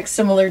products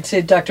similar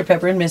to Dr.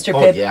 Pepper and Mr. Oh,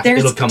 Pibb, yeah.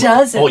 there's It'll come-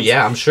 dozens. Oh,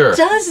 yeah, I'm sure.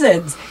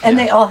 Dozens. And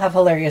they all have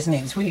hilarious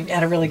names. We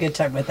had a really good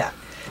time with that.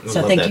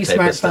 So love thank that you, type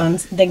of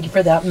smartphones. Thank you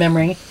for that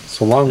memory.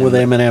 So along with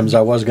M&Ms, I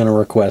was going to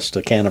request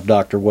a can of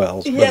Dr.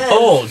 Wells, but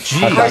Oh, gee.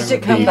 Hard to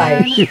come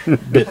by. a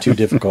bit too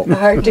difficult.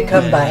 Hard to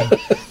come by.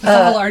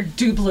 All our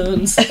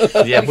doubloons.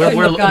 Yeah, we're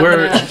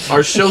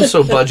our show's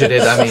so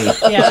budgeted. I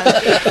mean,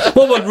 Yeah.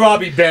 Well, when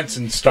Robbie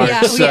Benson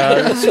starts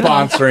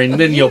sponsoring,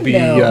 then you'll be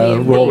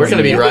rolling. we're going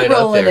to be right up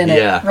rolling there. in it.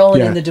 Yeah.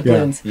 Rolling Yeah, in the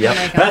doubloons.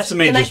 Yep. That's the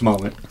Majors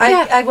moment.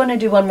 I want to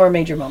do one more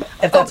major moment,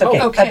 if that's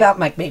okay, okay. about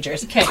Mike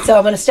Majors. Okay. So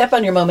I'm going to step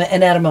on your moment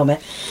and add a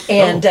moment.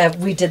 And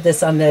we did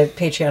this on the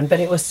Patreon, but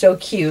it was so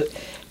cute.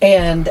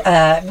 And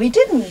we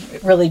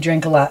didn't really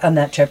drink a lot on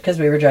that trip because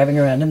we were driving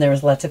around and there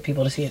was lots of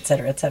people to see, et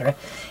cetera, et cetera.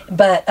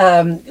 But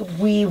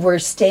we were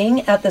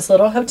staying at this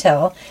little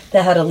hotel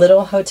that had a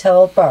little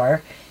hotel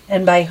bar.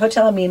 And by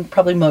hotel, I mean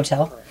probably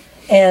motel.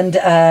 And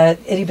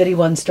itty bitty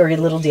one story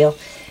little deal.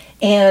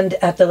 And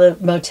at the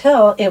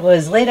motel, it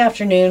was late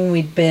afternoon.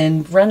 We'd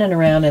been running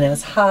around and it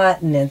was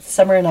hot and it's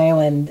summer in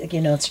Iowa and,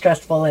 it's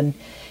stressful and,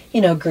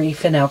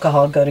 grief and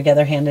alcohol go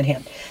together hand in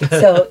hand.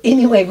 So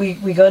anyway,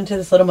 we go into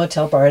this little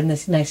motel bar and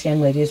this nice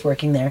young lady is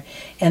working there.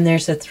 And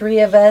there's the three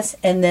of us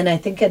and then I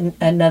think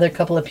another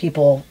couple of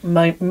people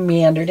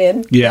meandered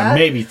in. Yeah,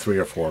 maybe 3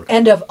 or 4.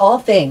 And of all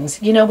things,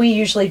 we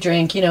usually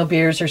drink,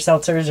 beers or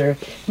seltzers or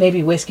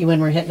maybe whiskey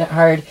when we're hitting it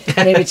hard,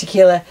 maybe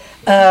tequila.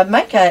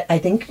 Mike, I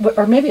think,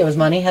 or maybe it was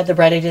Monte, had the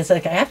bright idea. It's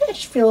like, I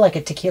just feel like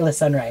a tequila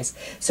sunrise.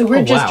 So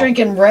we're just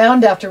drinking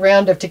round after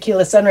round of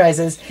tequila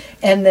sunrises.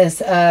 And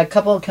this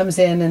couple comes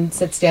in and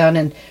sits down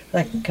and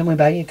like, can we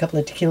buy you a couple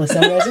of tequila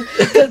sunrises?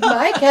 Because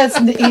Mike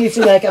he's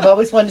like, I've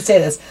always wanted to say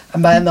this.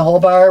 I'm buying the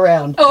whole bar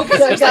around. Oh, because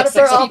so I there's got like it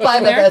for 6 all people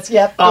 5 of there? us.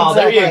 Yep. Oh,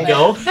 exactly. there you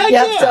go.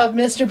 Yep. So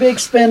Mr. Big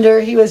Spender,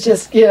 he was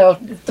just,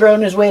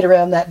 throwing his weight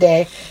around that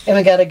day. And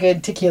we got a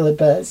good tequila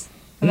buzz.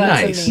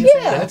 Nice. amazing.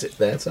 Yeah.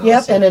 That's awesome.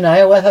 Yep, and an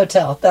Iowa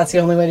hotel. That's the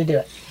only way to do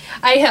it.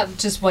 I have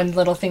just one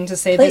little thing to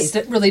say. Please.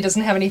 This really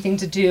doesn't have anything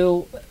to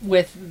do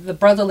with the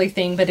brotherly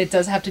thing, but it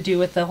does have to do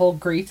with the whole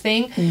grief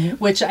thing,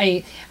 which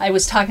I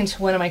was talking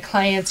to one of my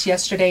clients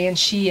yesterday, and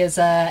she is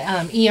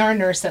a ER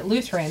nurse at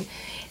Lutheran,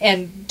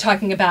 and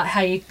talking about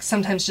how you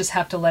sometimes just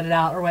have to let it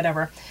out or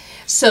whatever.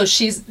 So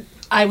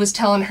I was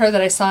telling her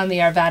that I saw on the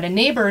Arvada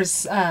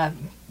Neighbors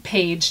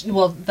page,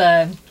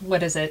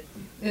 what is it?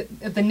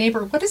 The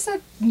neighbor, what is that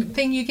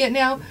thing you get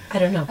now? I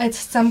don't know. It's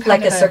some kind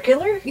Like of a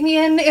circular?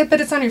 Yeah, but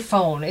it's on your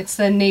phone. It's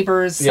the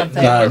neighbors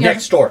something.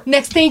 Next door.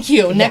 Thank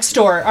you. Next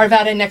door.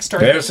 Arvada next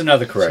door. There's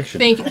another correction.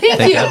 Thank you.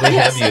 Thank God we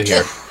have you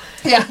here.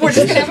 Yeah, we're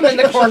just going to have him in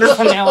the corner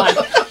from now on.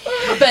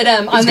 But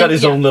He's got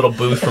his own little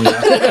booth from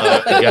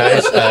that.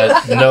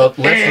 Guys, no,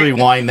 let's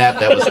rewind that.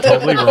 That was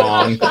totally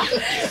wrong.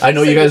 I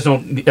know you guys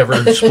don't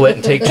ever split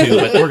and take two,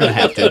 but we're going to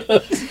have to.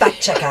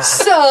 Fact checker.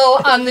 So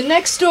on the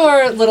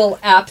Nextdoor little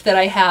app that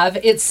I have,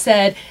 it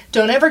said,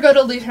 don't ever go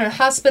to Lutheran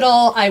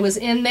Hospital. I was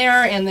in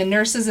there, and the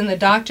nurses and the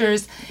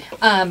doctors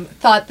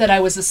thought that I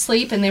was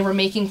asleep, and they were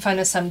making fun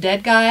of some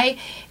dead guy,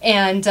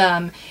 and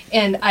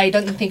I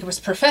don't think it was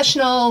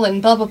professional,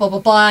 and blah, blah, blah, blah,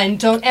 blah, and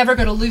don't ever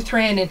go to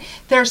Lutheran, and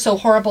they're so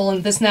horrible,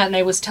 and this and that. And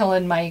I was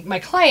telling my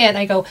client,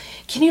 I go,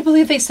 can you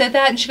believe they said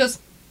that? And she goes,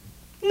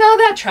 no,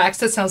 that tracks.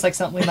 That sounds like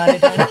something we might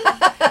have done.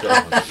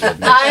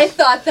 I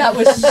thought that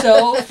was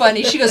so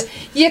funny. She goes,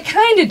 you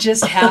kind of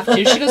just have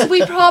to. She goes,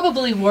 we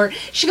probably weren't.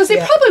 She goes, they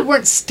probably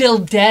weren't still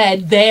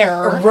dead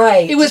there.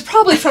 Right. It was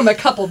probably from a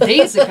couple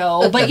days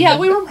ago. But yeah,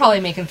 we were probably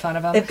making fun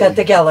of them. They've got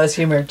the gallows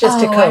humor just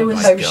to I cope,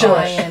 was I'm sure.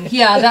 dying.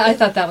 Yeah, I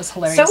thought that was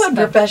hilarious. So But-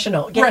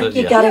 unprofessional. Yeah, Right.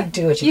 you gotta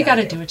do what You got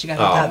to do what you got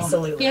to do.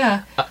 Absolutely.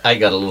 Yeah. I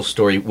got a little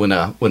story when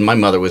my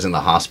mother was in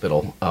the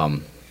hospital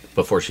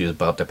before she was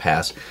about to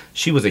pass.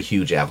 She was a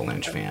huge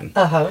Avalanche fan.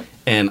 Uh-huh.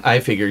 And I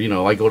figure,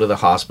 I go to the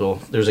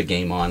hospital. There's a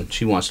game on.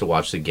 She wants to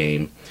watch the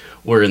game.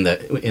 We're in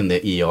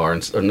the ER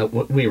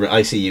we were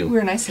ICU. We were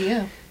in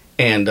ICU.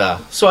 And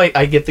so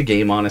I get the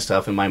game on and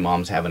stuff, and my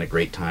mom's having a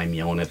great time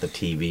yelling at the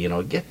TV,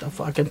 get the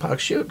fucking puck,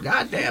 shoot,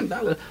 goddamn.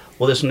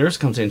 Well, this nurse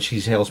comes in, she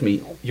tells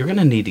me, you're going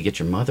to need to get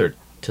your mother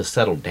to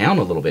settle down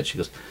a little bit. She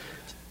goes,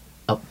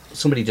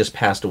 somebody just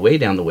passed away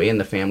down the way, and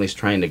the family's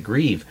trying to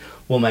grieve.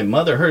 Well, my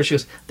mother heard, she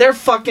goes, they're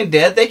fucking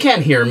dead, they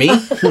can't hear me.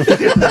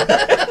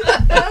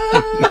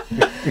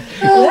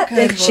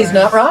 She's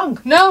not wrong.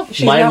 No,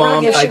 she's not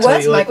wrong. If she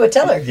was, Mike would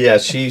tell her. Yeah,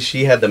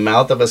 she had the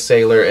mouth of a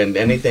sailor, and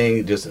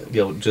anything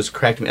just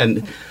cracked me.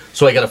 And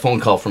so I got a phone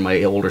call from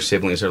my older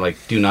siblings. They're like,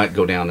 "Do not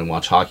go down and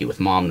watch hockey with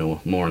Mom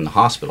no more in the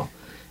hospital."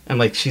 I'm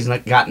like, she's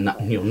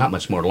not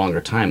much more longer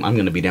time. I'm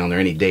going to be down there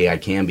any day I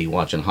can be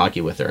watching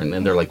hockey with her. And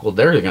then they're like, well,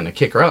 they're going to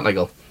kick her out. And I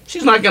go,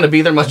 she's not going to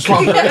be there much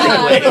longer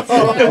anyway.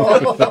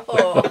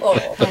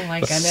 Oh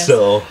my goodness.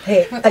 So,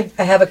 hey,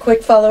 I have a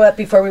quick follow-up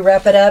before we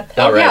wrap it up.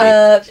 All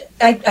right.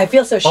 I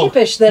feel so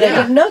sheepish that I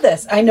didn't know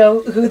this. I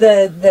know who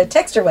the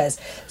texter was.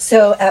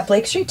 So at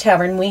Blake Street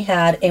Tavern, we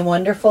had a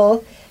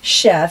wonderful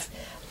chef.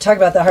 Talk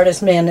about the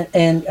hardest man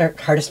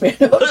hardest man.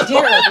 Oh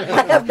dear,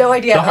 I have no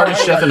idea. The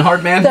hardest chef and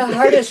hard man. The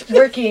hardest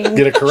working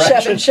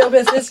chef in show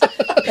business. Gosh,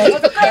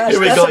 Here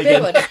we go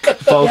again,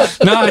 folks.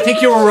 No, I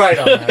think you were right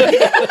on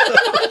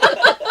that.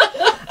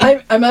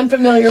 I'm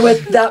unfamiliar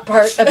with that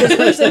part of this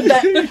person,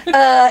 but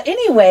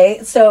anyway,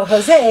 so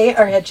Jose,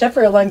 our head chef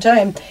for a long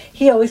time,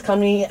 he always called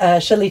me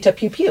Shalita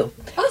Pew Pew.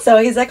 So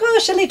he's like, oh,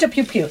 Shalita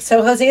Pew Pew.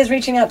 So Jose is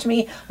reaching out to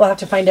me. We'll have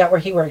to find out where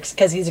he works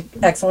because he's an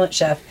excellent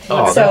chef.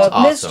 Oh, so that's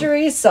awesome.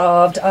 Mystery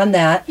solved on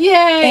that.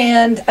 Yay!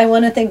 And I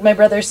want to thank my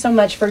brothers so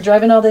much for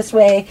driving all this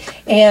way.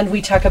 And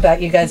we talk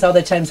about you guys all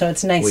the time, so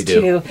it's nice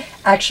to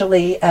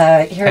actually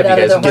hear it out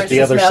of the horse's get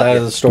the other mouth. side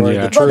of the story.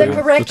 Yeah. Well, the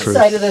correct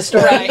side of the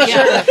story. Right,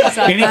 yeah.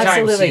 Anytime,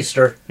 Absolutely.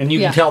 sister. And you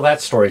can tell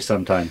that story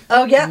sometime.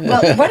 Oh, yeah.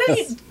 Well, why don't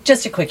you,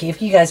 just a quickie,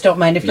 if you guys don't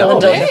mind, if you'll No,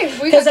 indulge hey, me.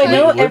 we Because got I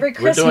know time. every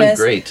We're doing Christmas,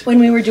 great. when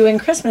we were doing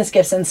Christmas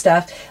gifts and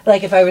stuff,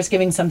 like if I was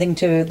giving something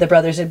to the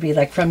brothers, it'd be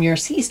like from your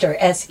sister,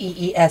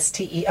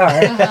 SEESTER.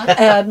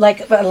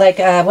 Like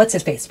what's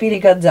his face? Speedy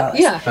Gonzalez.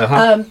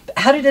 Yeah.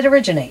 How did it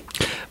originate?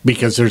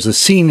 Because there's a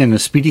scene in a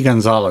Speedy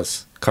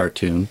Gonzales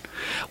cartoon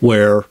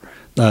where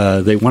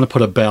they want to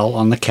put a bell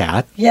on the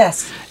cat,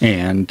 Yes.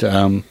 and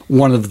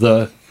one of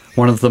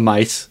the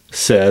mice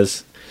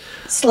says,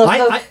 Slow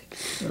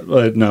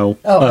no,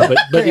 Oh.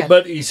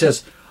 but he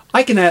says,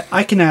 I can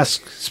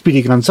ask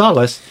Speedy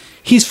Gonzales.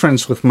 He's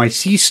friends with my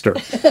sister.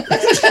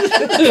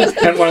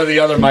 And one of the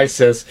other mice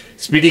says,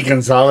 Speedy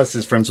Gonzales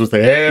is friends with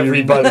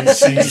everybody's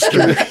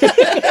sister.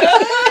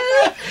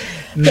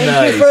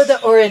 Thank you for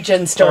the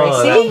origin story.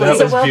 Oh, See, that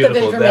it's a was wealth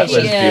beautiful. of That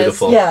information. was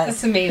beautiful. Yes,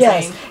 That's amazing.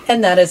 Yes.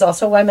 And that is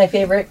also why my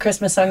favorite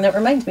Christmas song that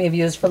reminds me of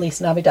you is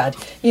Feliz Navidad.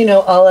 You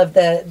know all of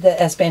the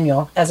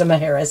Espanol as a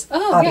Majeras,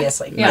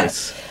 obviously. Yeah.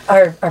 Nice.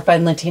 Our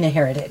fine Latina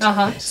heritage.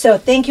 Uh-huh. So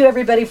thank you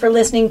everybody for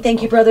listening.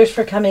 Thank you brothers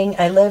for coming.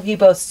 I love you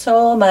both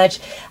so much.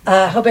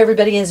 Hope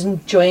everybody is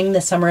enjoying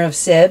the Summer of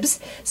Sibs.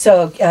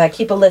 So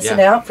keep a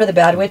listen out for the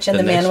Bad Witch and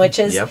the Man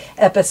Witches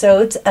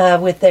episodes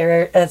with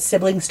their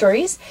sibling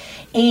stories.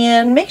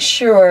 And make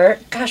sure,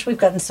 gosh, we've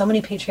gotten so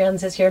many Patreons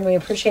this year, and we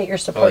appreciate your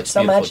support it's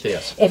so much. beautiful,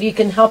 yes. If you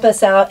can help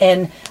us out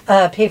and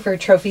pay for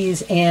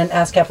trophies and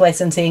ASCAP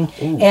licensing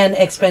and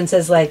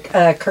expenses like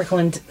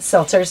Kirkland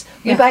seltzers.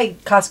 We buy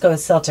Costco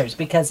seltzers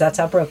because that's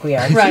how broke we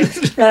are. Right.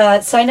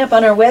 Sign up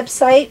on our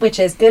website, which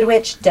is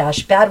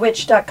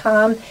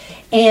goodwitch-badwitch.com.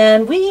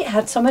 And we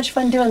had so much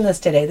fun doing this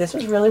today. This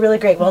was really, really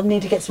great. We'll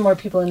need to get some more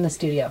people in the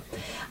studio.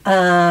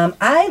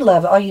 I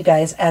love all you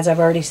guys, as I've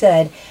already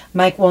said.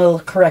 Mike will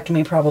correct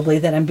me probably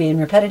that I'm being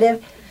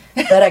repetitive.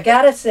 But I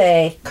gotta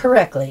say,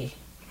 correctly,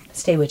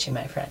 stay witchy,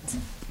 my friends.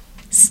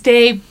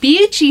 Stay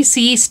beachy,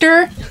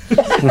 sister.